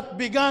 which hath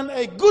begun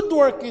a good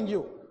work in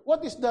you.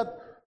 What is that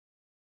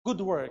good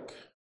work?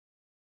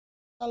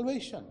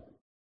 Salvation.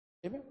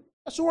 Amen.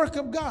 That's the work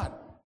of God.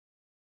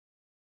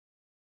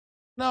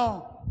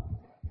 Now,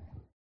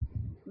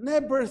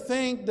 never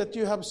think that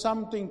you have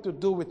something to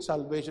do with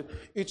salvation.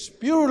 It's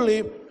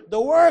purely the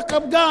work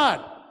of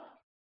God.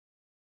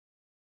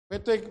 We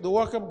take the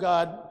work of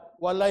God,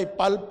 walay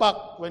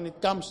palpak when it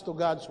comes to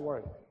God's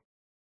work.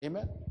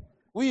 Amen.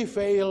 We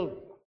fail.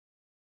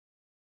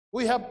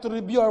 We have to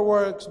review our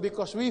works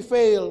because we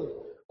fail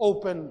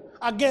open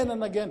again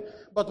and again.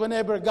 But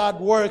whenever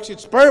God works,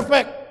 it's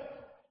perfect.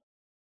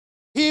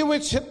 He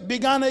which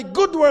began a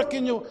good work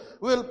in you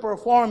will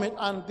perform it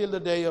until the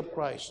day of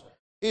Christ.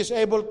 He is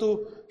able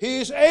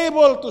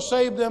to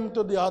save them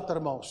to the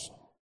uttermost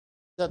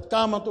that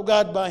come unto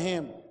God by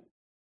Him.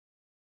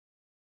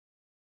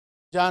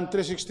 John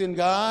 3:16,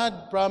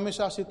 God promised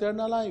us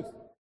eternal life.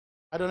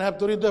 I don't have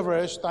to read the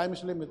verse, time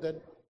is limited.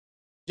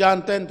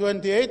 John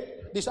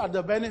 10:28, These are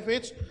the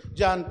benefits.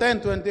 John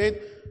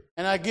 10:28.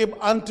 And I give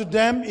unto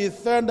them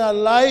eternal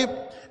life,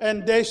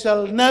 and they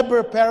shall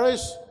never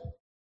perish,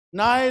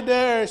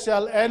 neither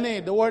shall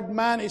any. The word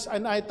man is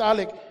in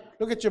italic.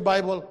 Look at your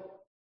Bible.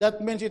 That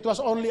means it was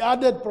only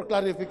added for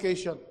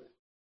clarification.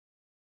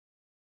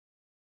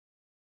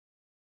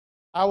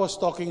 I was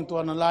talking to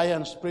an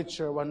Alliance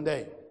preacher one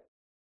day.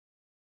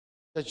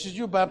 Said, should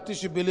you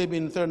Baptists, you believe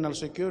in eternal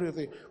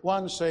security?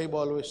 Once saved,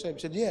 always saved.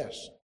 I said,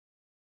 yes.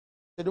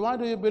 I said, why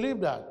do you believe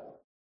that?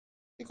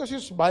 Because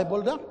it's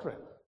Bible doctrine.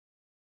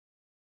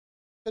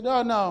 I said,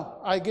 oh,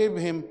 no. I gave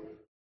him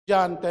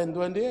John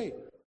 10:28.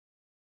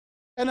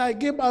 And I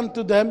give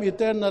unto them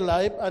eternal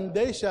life, and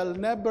they shall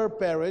never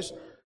perish,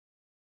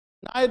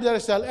 neither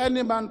shall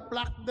any man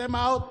pluck them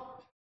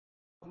out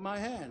of my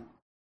hand.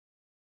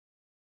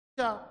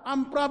 Kaya,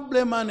 ang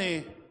problema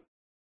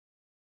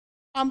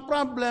ang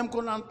problem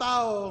kung ang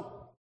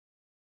tao,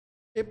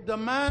 if the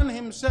man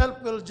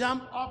himself will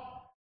jump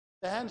up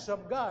the hands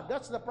of God,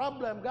 that's the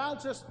problem.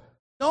 God says,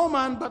 no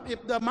man, but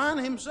if the man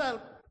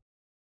himself,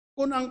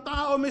 kung ang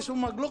tao mismo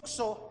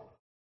maglukso,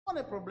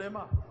 ano yung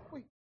problema? Uy.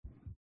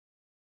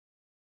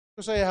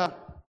 So saya,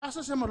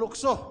 asa siya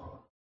malukso?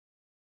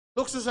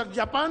 Lukso sa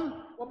Japan?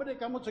 O ba di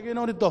kamot sa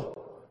Ginoo dito?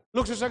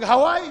 Lukso sa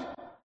Hawaii?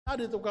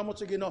 Dito kamot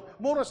sa Ginoo.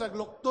 Mura sa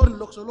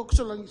Glukton, lukso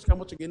lang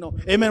kamot sa Ginoo.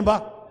 Amen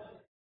ba?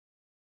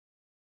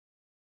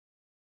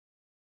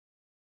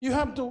 You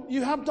have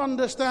to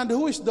understand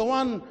who is the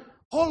one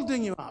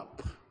holding you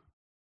up.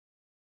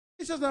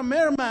 He's just a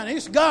mere man.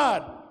 He's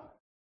God.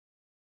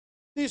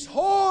 This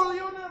whole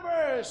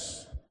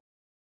universe,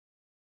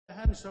 the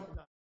hands of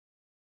God.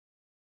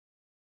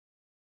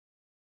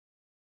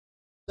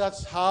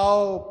 That's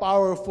how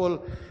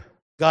powerful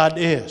God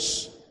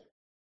is.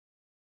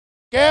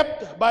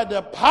 Kept by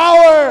the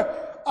power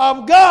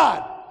of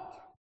God.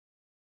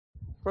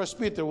 1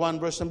 Peter 1,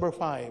 verse number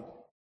 5.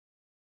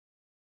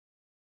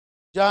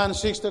 John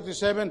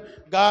 6:37,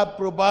 God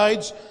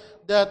provides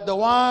that the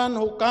one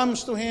who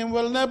comes to Him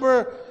will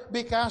never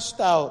be cast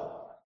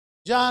out.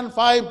 John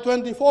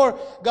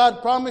 5:24,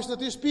 God promised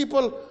that His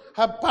people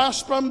have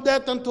passed from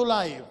death unto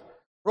life.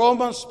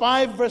 Romans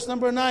 5, verse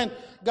number 9,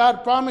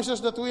 God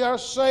promises that we are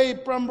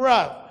saved from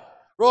wrath.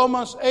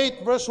 Romans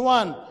 8, verse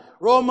 1,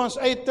 Romans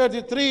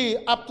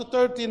 8:33 up to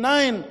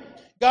 39,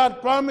 God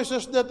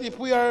promises that if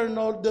we are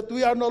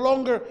no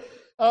longer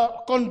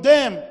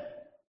condemned,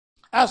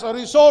 as a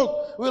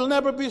result, we'll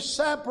never be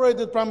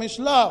separated from His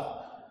love.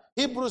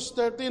 Hebrews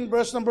 13,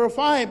 verse number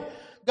 5,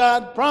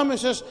 God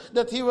promises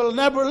that He will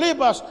never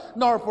leave us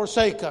nor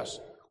forsake us.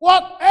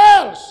 What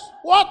else?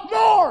 What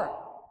more?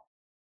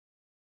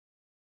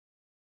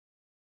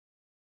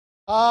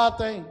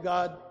 Thank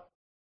God.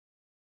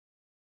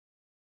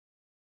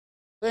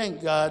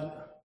 Thank God.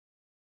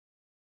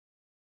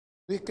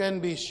 We can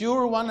be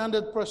sure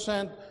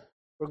 100%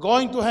 we're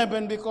going to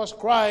heaven because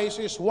Christ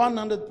is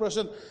 100%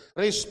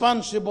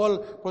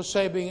 responsible for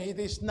saving. It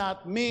is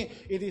not me.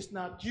 It is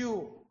not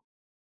you.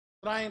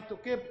 Trying to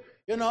keep,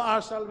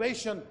 our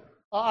salvation,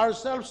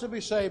 ourselves to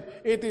be saved.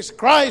 It is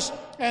Christ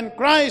and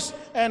Christ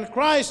and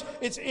Christ.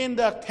 It's in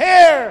the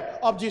care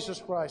of Jesus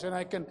Christ, and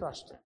I can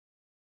trust Him.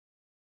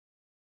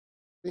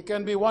 We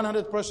can be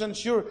 100%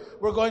 sure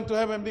we're going to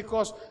heaven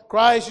because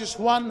Christ is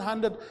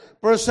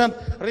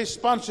 100%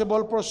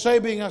 responsible for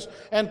saving us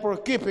and for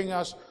keeping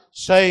us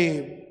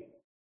saved.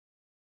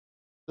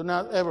 Do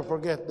not ever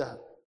forget that.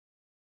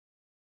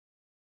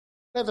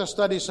 Let us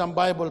study some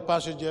Bible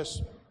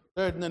passages.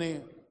 Thirdly,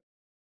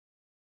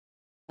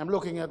 I'm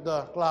looking at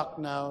the clock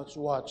now. Let's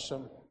watch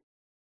some.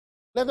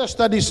 Let us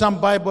study some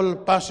Bible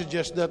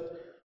passages that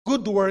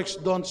good works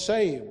don't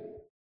save.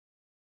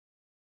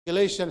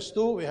 Galatians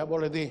 2, we have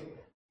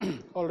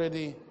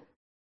already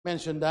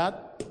mentioned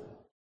that.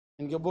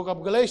 In the book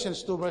of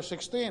Galatians 2, verse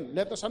 16.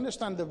 Let us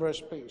understand the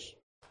verse, please.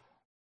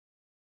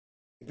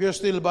 If you're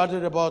still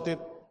bothered about it,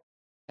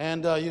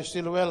 and you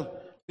still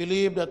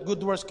believe that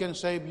good works can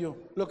save you,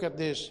 look at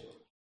this.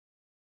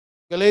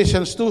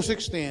 Galatians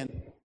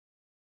 2:16.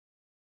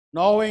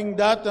 Knowing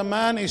that a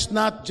man is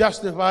not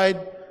justified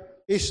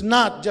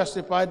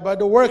by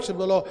the works of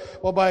the law,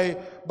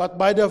 but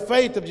by the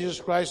faith of Jesus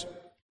Christ.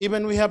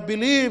 Even we have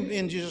believed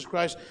in Jesus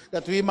Christ,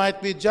 that we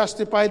might be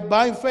justified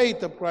by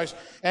faith of Christ,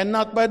 and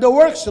not by the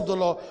works of the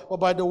law, for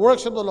by the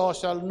works of the law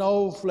shall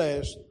no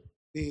flesh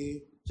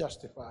be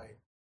justified.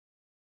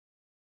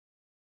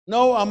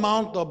 No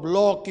amount of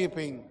law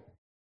keeping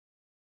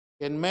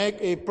can make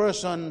a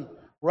person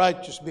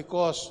righteous,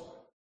 because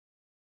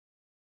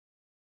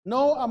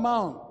no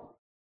amount.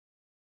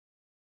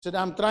 Said,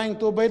 I'm trying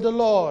to obey the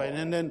law,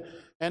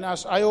 and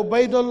as I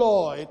obey the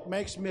law, it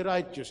makes me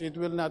righteous. It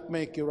will not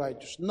make you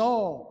righteous.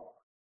 No.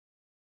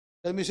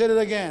 Let me say it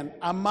again.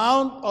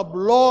 Amount of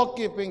law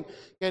keeping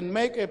can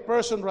make a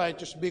person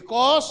righteous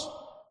because,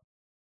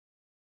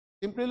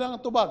 simple lang ang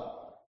tubag,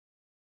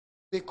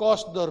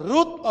 because the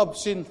root of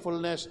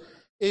sinfulness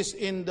is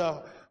in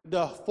the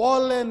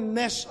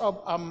fallenness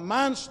of a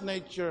man's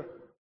nature,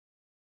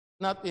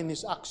 not in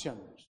his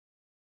actions.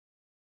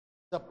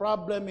 The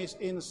problem is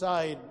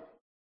inside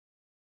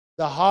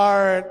The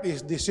heart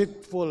is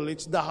deceitful.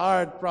 It's the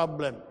heart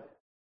problem.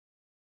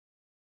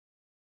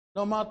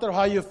 No matter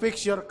how you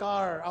fix your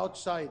car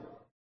outside,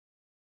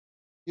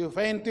 you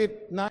paint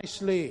it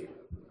nicely,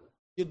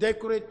 you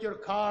decorate your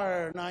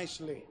car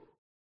nicely.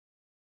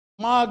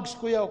 Mags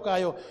kuyaw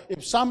kayo,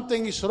 if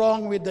something is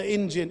wrong with the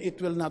engine,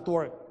 it will not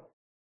work.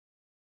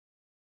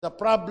 The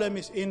problem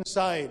is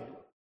inside.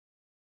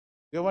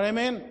 You know what I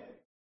mean?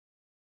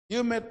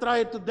 You may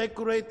try to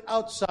decorate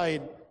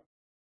outside,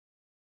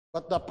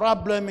 but the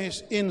problem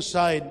is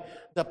inside.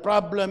 The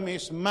problem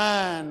is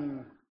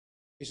man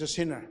is a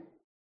sinner.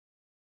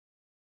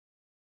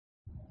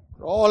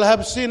 All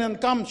have sinned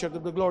and come short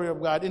of the glory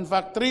of God. In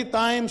fact, 3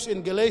 times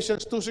in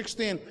Galatians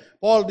 2:16,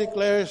 Paul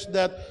declares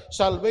that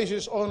salvation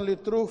is only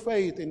through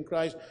faith in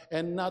Christ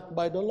and not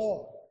by the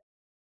law.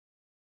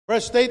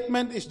 First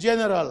statement is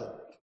general.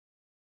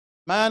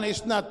 Man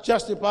is not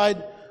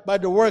justified by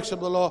the works of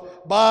the law,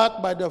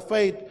 but by the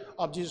faith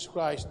of Jesus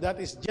Christ.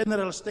 That is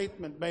general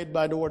statement made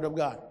by the Word of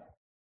God.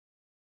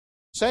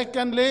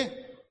 Secondly,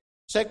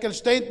 second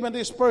statement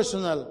is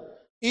personal.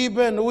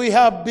 Even we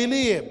have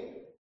believed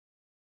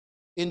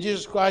in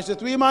Jesus Christ,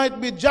 that we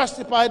might be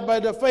justified by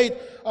the faith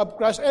of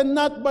Christ and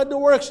not by the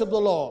works of the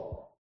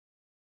law.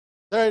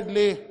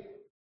 Thirdly,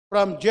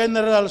 from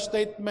general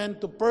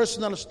statement to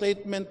personal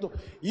statement to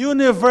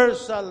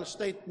universal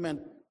statement,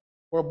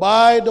 for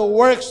by the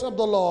works of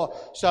the law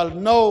shall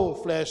no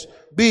flesh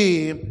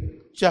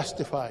be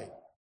justified.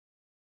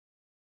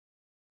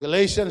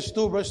 Galatians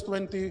 2 verse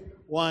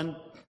 21.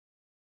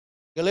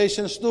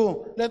 Galatians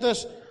 2. Let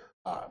us,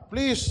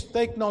 please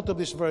take note of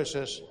these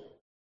verses.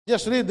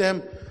 Just read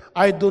them.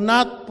 I do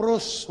not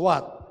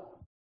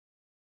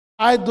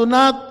I do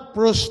not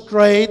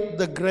prostrate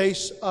the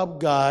grace of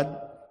God.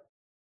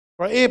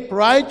 For if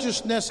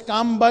righteousness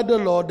come by the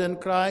law, then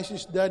Christ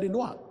is dead in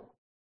what?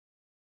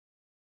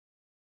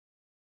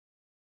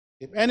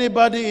 If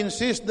anybody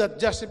insists that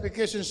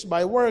justification is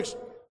by works,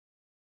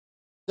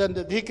 then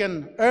that he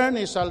can earn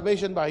his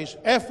salvation by his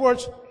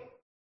efforts,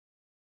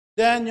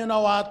 then you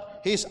know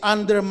what? He's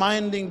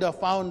undermining the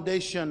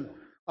foundation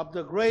of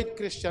the great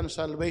Christian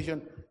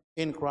salvation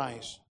in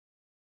Christ.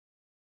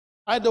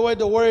 Either way,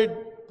 the word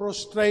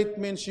prostrate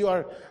means you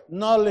are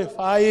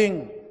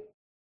nullifying.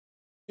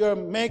 You're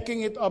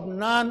making it of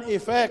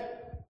non-effect.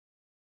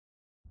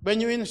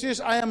 When you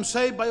insist, I am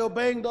saved by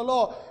obeying the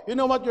law, you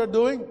know what you're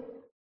doing?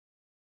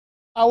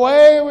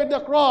 Away with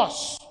the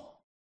cross.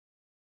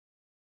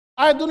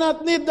 I do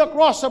not need the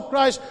cross of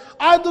Christ.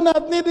 I do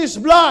not need His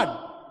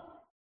blood.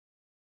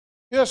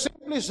 You're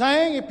simply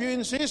saying, if you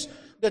insist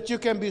that you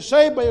can be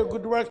saved by your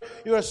good work,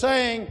 you are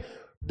saying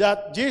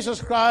that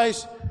Jesus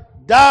Christ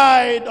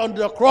died on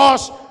the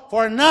cross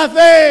for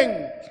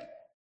nothing.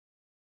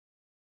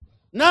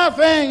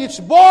 Nothing. It's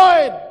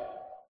void.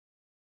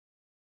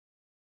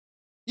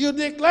 You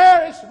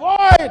declare it's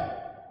void.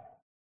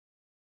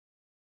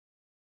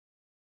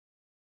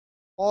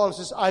 Paul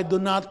says, I do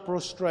not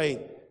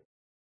prostrate.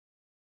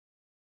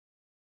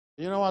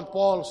 You know what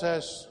Paul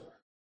says?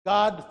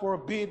 God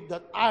forbid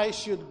that I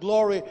should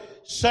glory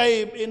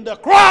save in the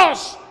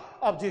cross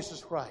of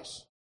Jesus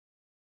Christ.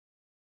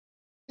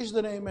 Is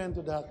there an amen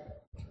to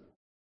that?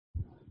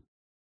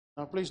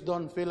 Now please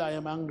don't feel I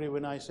am angry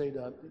when I say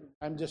that.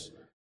 I'm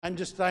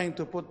just trying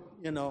to put,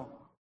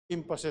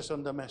 emphasis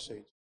on the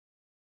message.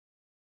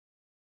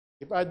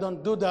 If I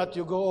don't do that,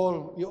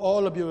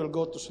 all of you will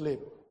go to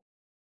sleep.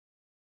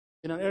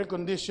 In an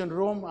air-conditioned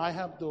room, I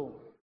have to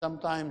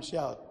sometimes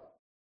shout.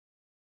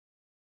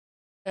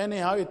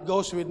 Anyhow, it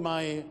goes with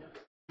my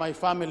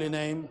family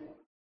name,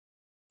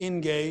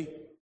 Ingay.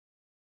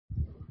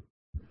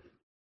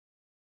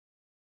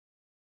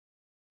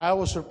 I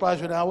was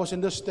surprised when I was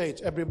in the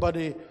States.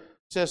 Everybody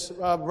says,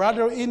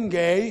 Brother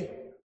Ingay,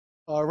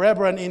 or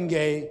Reverend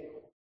Ingay.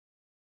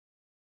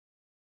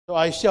 So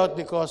I shout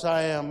because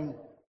I am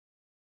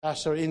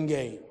Pastor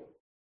Ingay.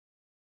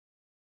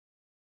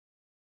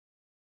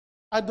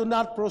 I do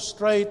not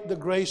prostrate the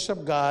grace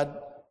of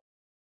God.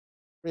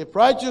 If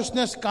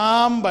righteousness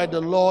come by the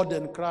law,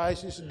 then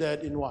Christ is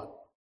dead in what?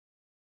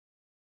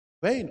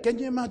 Vain. Can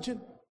you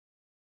imagine?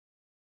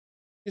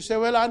 You say,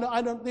 well,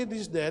 I don't need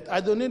His death. I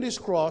don't need His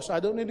cross. I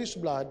don't need His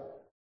blood.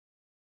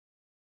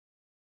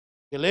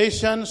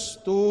 Galatians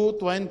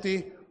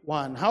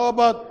 2:21. How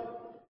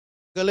about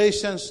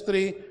Galatians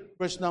 3,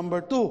 verse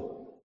number 2?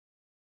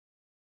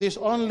 This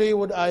only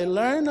would I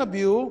learn of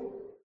you,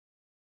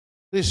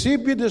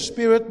 receive ye the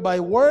Spirit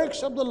by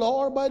works of the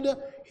law or by the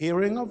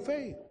hearing of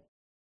faith.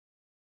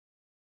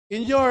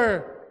 In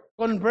your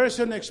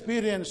conversion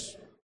experience,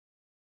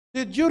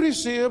 did you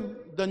receive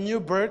the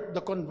new birth,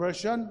 the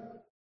conversion?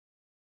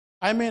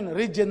 I mean,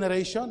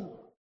 regeneration.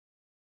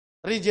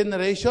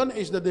 Regeneration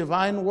is the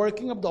divine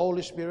working of the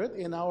Holy Spirit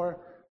in our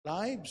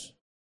lives.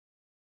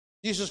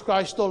 Jesus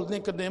Christ told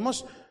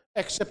Nicodemus,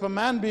 except a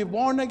man be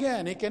born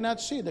again, he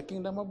cannot see the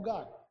kingdom of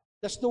God.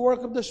 That's the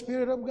work of the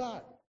Spirit of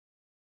God.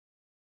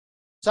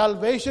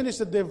 Salvation is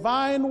the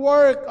divine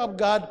work of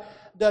God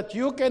that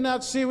you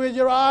cannot see with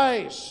your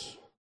eyes.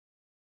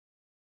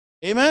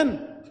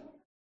 Amen?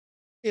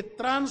 It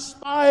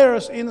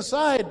transpires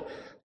inside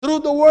through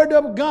the Word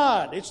of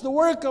God. It's the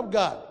work of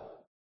God.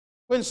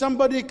 When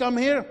somebody come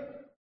here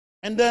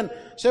and then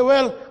say,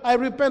 well, I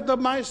repent of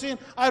my sin.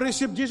 I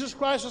receive Jesus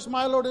Christ as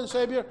my Lord and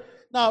Savior.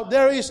 Now,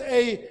 there is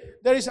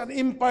an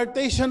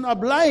impartation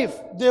of life,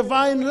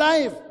 divine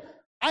life.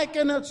 I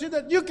cannot see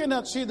that. You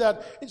cannot see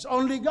that. It's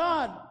only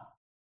God.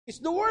 It's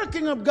the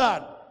working of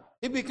God.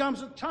 He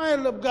becomes a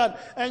child of God,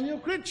 a new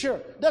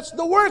creature. That's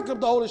the work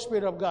of the Holy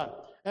Spirit of God.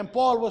 And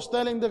Paul was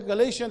telling the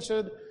Galatians,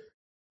 said,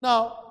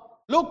 now,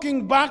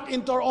 looking back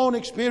into our own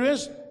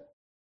experience,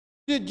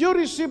 did you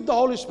receive the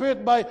Holy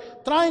Spirit by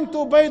trying to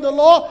obey the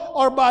law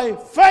or by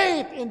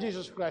faith in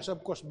Jesus Christ?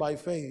 Of course, by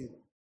faith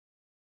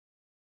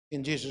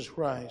in Jesus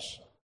Christ.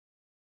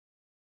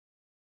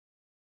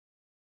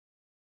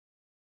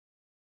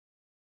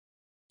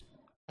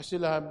 I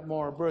still have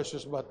more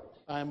verses,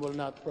 but time will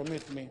not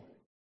permit me.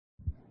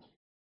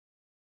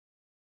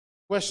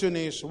 Question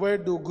is, where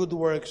do good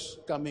works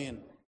come in?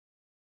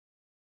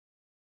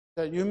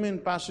 You mean,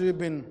 Pastor, you've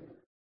been...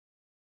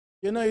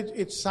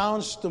 it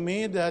sounds to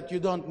me that you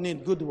don't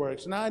need good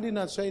works. No, I did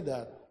not say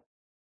that.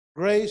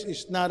 Grace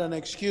is not an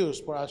excuse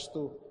for us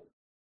to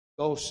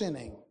go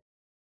sinning.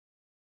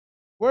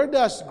 Where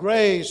does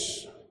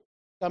grace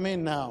come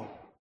in now?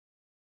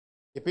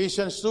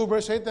 Ephesians 2,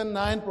 verse 8 and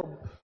 9,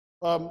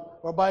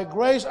 for by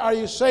grace are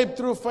you saved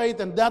through faith,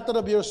 and that not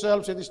of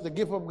yourselves, it is the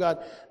gift of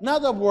God,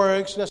 not of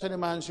works, lest any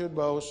man should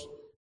boast.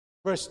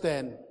 Verse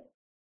 10,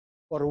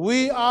 for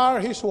we are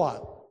His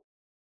what?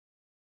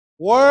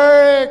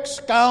 Works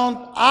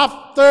count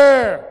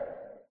after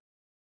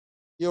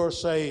you're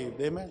saved.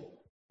 Amen.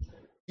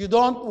 You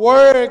don't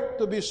work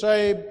to be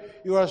saved.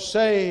 You are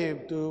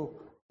saved to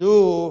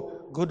do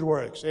good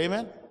works.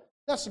 Amen.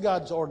 That's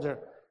God's order.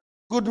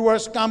 Good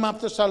works come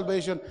after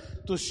salvation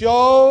to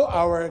show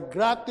our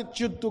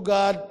gratitude to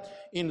God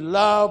in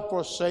love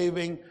for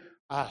saving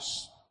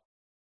us.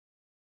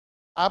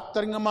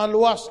 After nga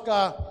maluwas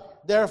ka,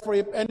 therefore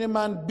if any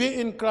man be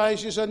in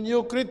Christ, is a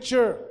new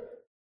creature.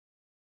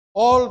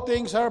 All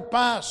things are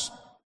past.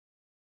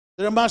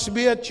 There must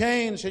be a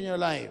change in your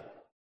life.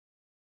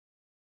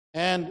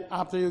 And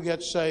after you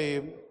get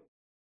saved,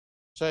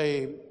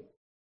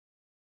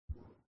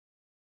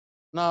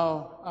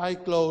 now, I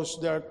close.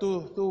 There are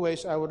two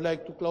ways I would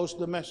like to close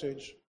the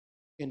message,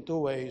 in two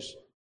ways.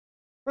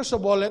 First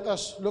of all, let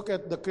us look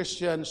at the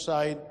Christian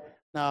side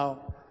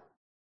now.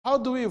 How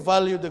do we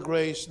value the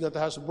grace that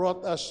has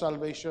brought us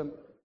salvation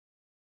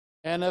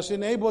and has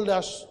enabled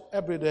us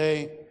every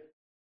day?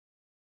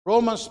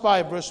 Romans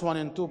 5, verse 1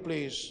 and 2,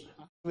 please.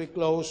 As we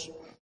close.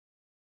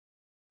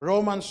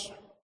 Romans,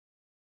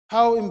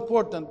 how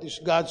important is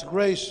God's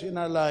grace in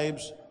our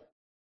lives?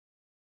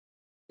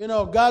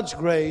 God's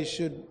grace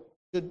should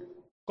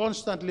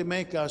constantly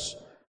make us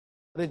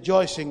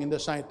rejoicing in the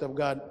sight of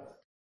God.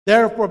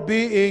 Therefore,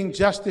 being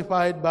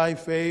justified by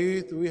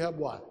faith, we have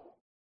what?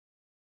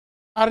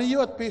 Are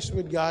you at peace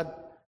with God?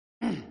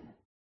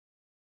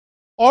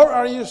 Or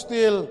are you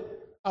still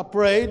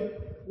afraid?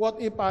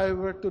 What if I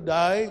were to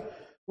die?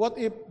 What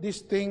if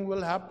this thing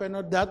will happen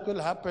or that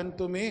will happen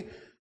to me?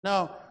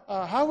 Now,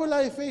 how will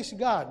I face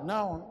God?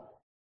 Now,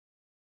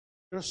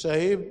 you're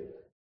saved.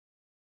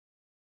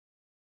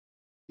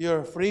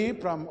 You're free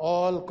from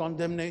all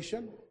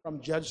condemnation,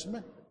 from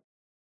judgment.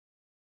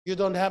 You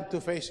don't have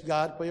to face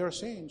God for your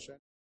sins.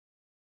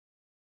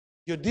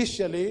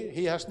 Judicially,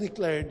 He has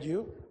declared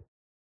you.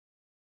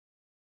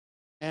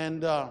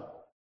 And I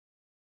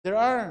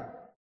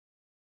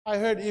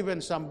heard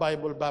even some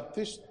Bible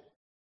Baptists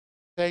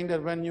saying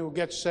that when you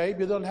get saved,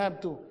 you don't have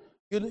to,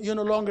 you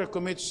no longer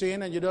commit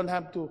sin and you don't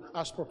have to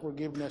ask for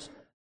forgiveness.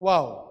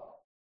 Wow.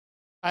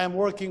 I am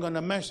working on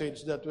a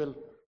message that will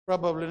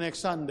probably next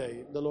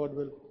Sunday, the Lord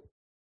will.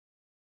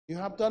 You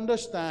have to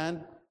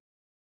understand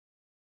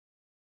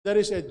there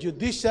is a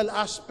judicial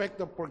aspect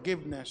of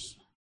forgiveness.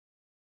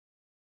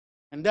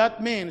 And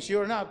that means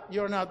you're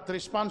not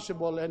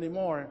responsible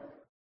anymore,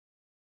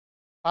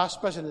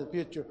 past, present, and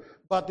future,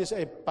 but it's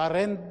a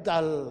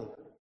parental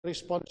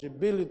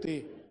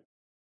responsibility.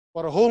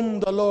 For whom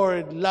the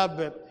Lord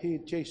loveth, He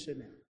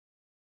chasteneth.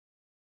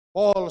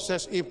 Paul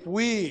says, if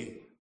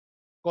we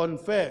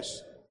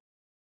confess,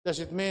 does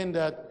it mean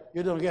that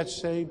you don't get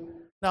saved?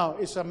 Now,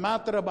 it's a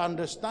matter of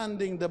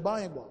understanding the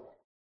Bible.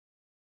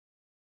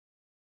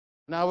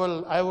 And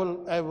I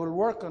will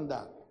work on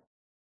that.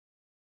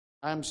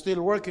 I'm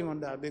still working on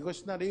that because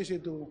it's not easy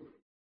to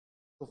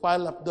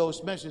file up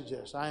those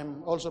messages.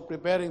 I'm also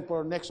preparing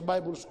for next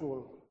Bible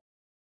school.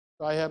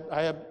 So I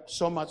have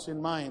so much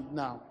in mind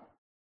now.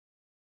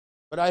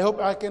 But I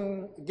hope I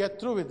can get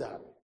through with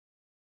that.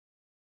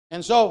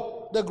 And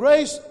so, the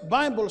grace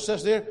Bible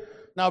says there,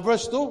 now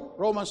verse 2,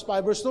 Romans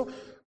 5 verse 2,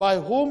 by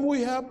whom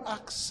we have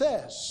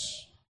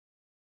access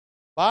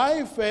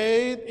by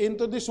faith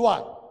into this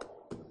what?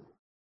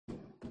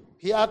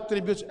 He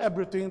attributes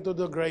everything to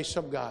the grace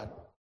of God.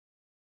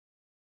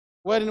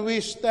 When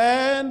we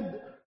stand,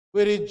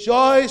 we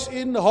rejoice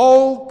in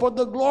hope for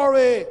the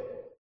glory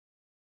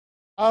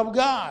of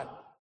God.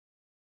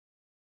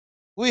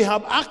 We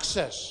have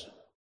access.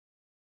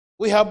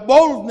 We have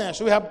boldness,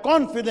 we have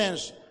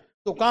confidence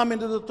to come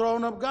into the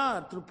throne of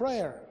God through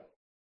prayer.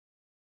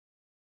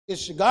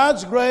 It's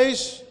God's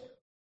grace.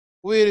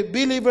 We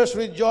believers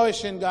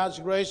rejoice in God's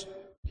grace.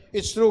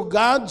 It's through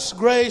God's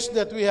grace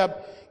that we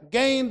have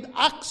gained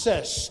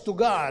access to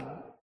God.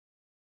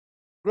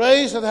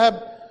 Grace that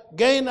have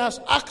gained us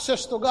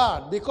access to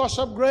God. Because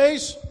of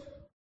grace,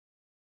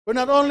 we're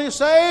not only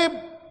saved,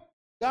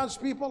 God's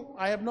people,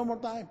 I have no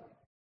more time.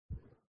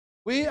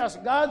 We as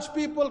God's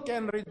people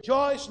can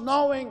rejoice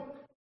knowing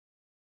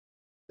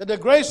that the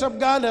grace of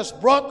God has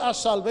brought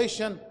us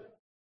salvation.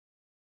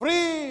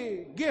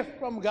 Free gift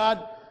from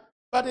God,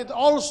 but it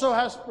also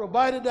has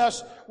provided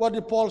us, what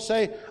did Paul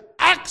say?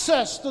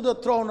 Access to the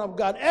throne of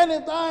God.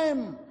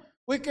 Anytime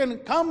we can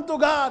come to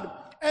God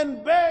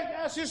and beg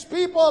as His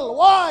people.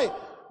 Why?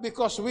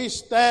 Because we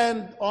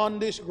stand on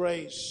this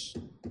grace.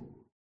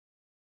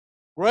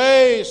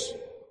 Grace.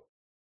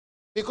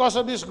 Because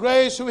of this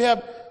grace, we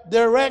have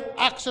direct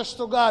access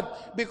to God.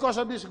 Because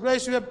of this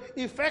grace, we have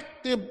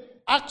effective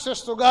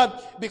access to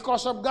God.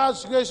 Because of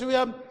God's grace, we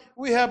have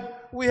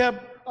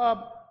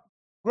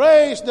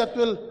grace that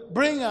will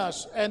bring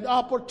us, and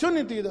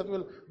opportunity that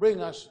will bring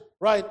us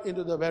right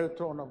into the very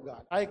throne of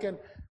God. I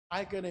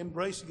can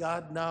embrace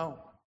God now.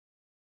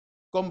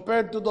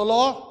 Compared to the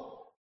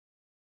law,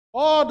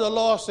 the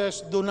law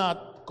says, do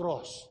not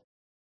cross.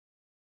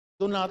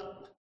 Do not.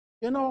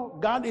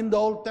 God in the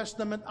Old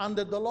Testament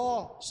under the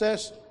law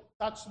says,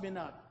 touch me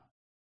not.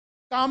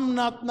 Come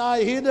not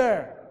nigh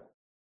hither.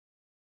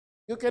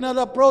 You cannot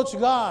approach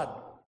God.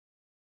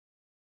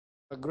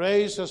 The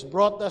grace has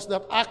brought us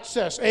that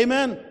access.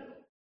 Amen.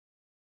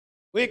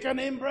 We can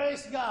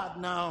embrace God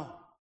now.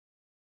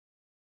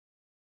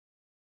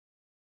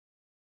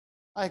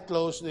 I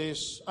close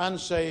this.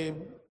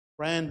 Unsaved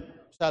friend,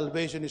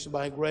 salvation is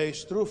by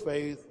grace through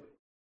faith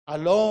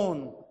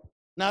alone,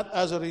 not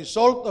as a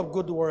result of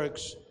good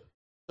works,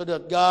 so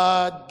that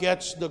God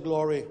gets the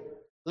glory,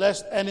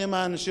 lest any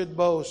man should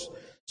boast.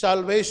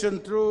 Salvation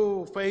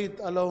through faith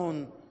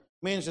alone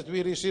means that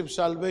we receive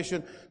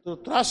salvation through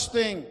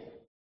trusting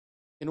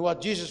in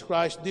what Jesus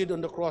Christ did on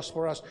the cross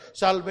for us.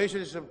 Salvation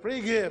is a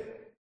free gift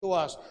to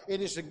us.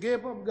 It is a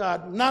gift of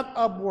God, not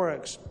of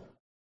works.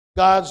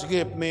 God's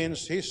gift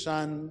means His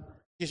Son,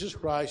 Jesus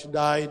Christ,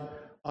 died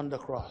on the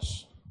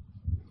cross.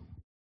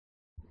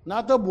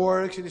 Not of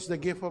works, it is the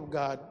gift of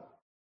God.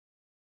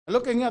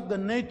 Looking at the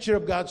nature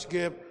of God's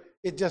gift,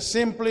 it just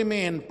simply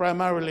means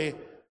primarily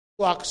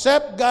to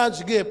accept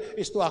God's gift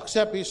is to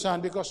accept His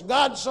Son, because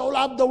God so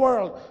loved the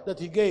world that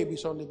He gave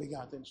His only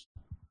begotten Son.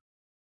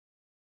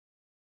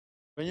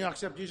 When you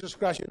accept Jesus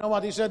Christ, you know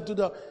what He said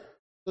to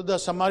the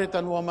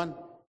Samaritan woman?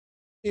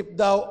 If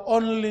thou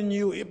only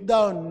knew, if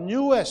thou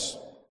knewest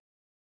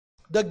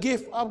the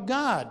gift of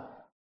God,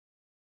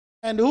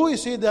 and who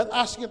is He that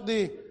asketh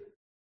thee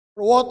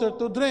for water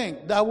to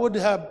drink? Thou would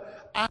have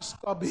asked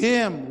of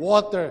Him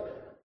water.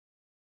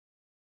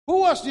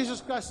 Who was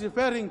Jesus Christ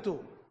referring to?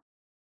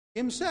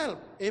 Himself.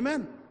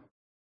 Amen.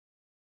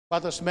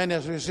 But as many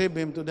as received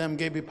Him, to them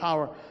gave He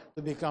power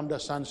to become the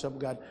sons of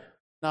God.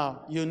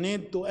 Now, you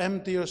need to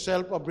empty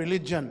yourself of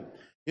religion.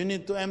 You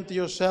need to empty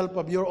yourself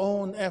of your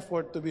own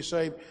effort to be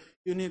saved.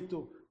 You need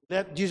to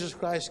let Jesus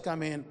Christ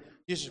come in.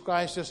 Jesus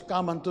Christ says,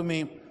 come unto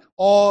me,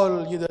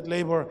 all ye that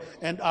labor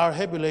and are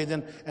heavy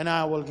laden, and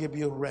I will give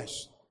you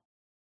rest.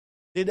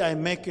 Did I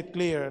make it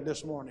clear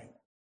this morning?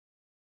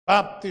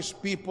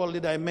 Baptist people,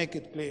 did I make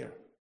it clear?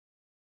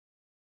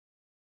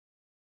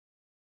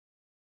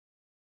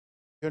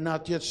 You're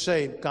not yet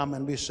saved, come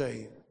and be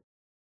saved.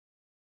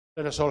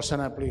 Let us all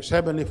stand up, please.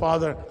 Heavenly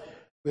Father,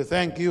 we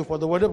thank You for the word of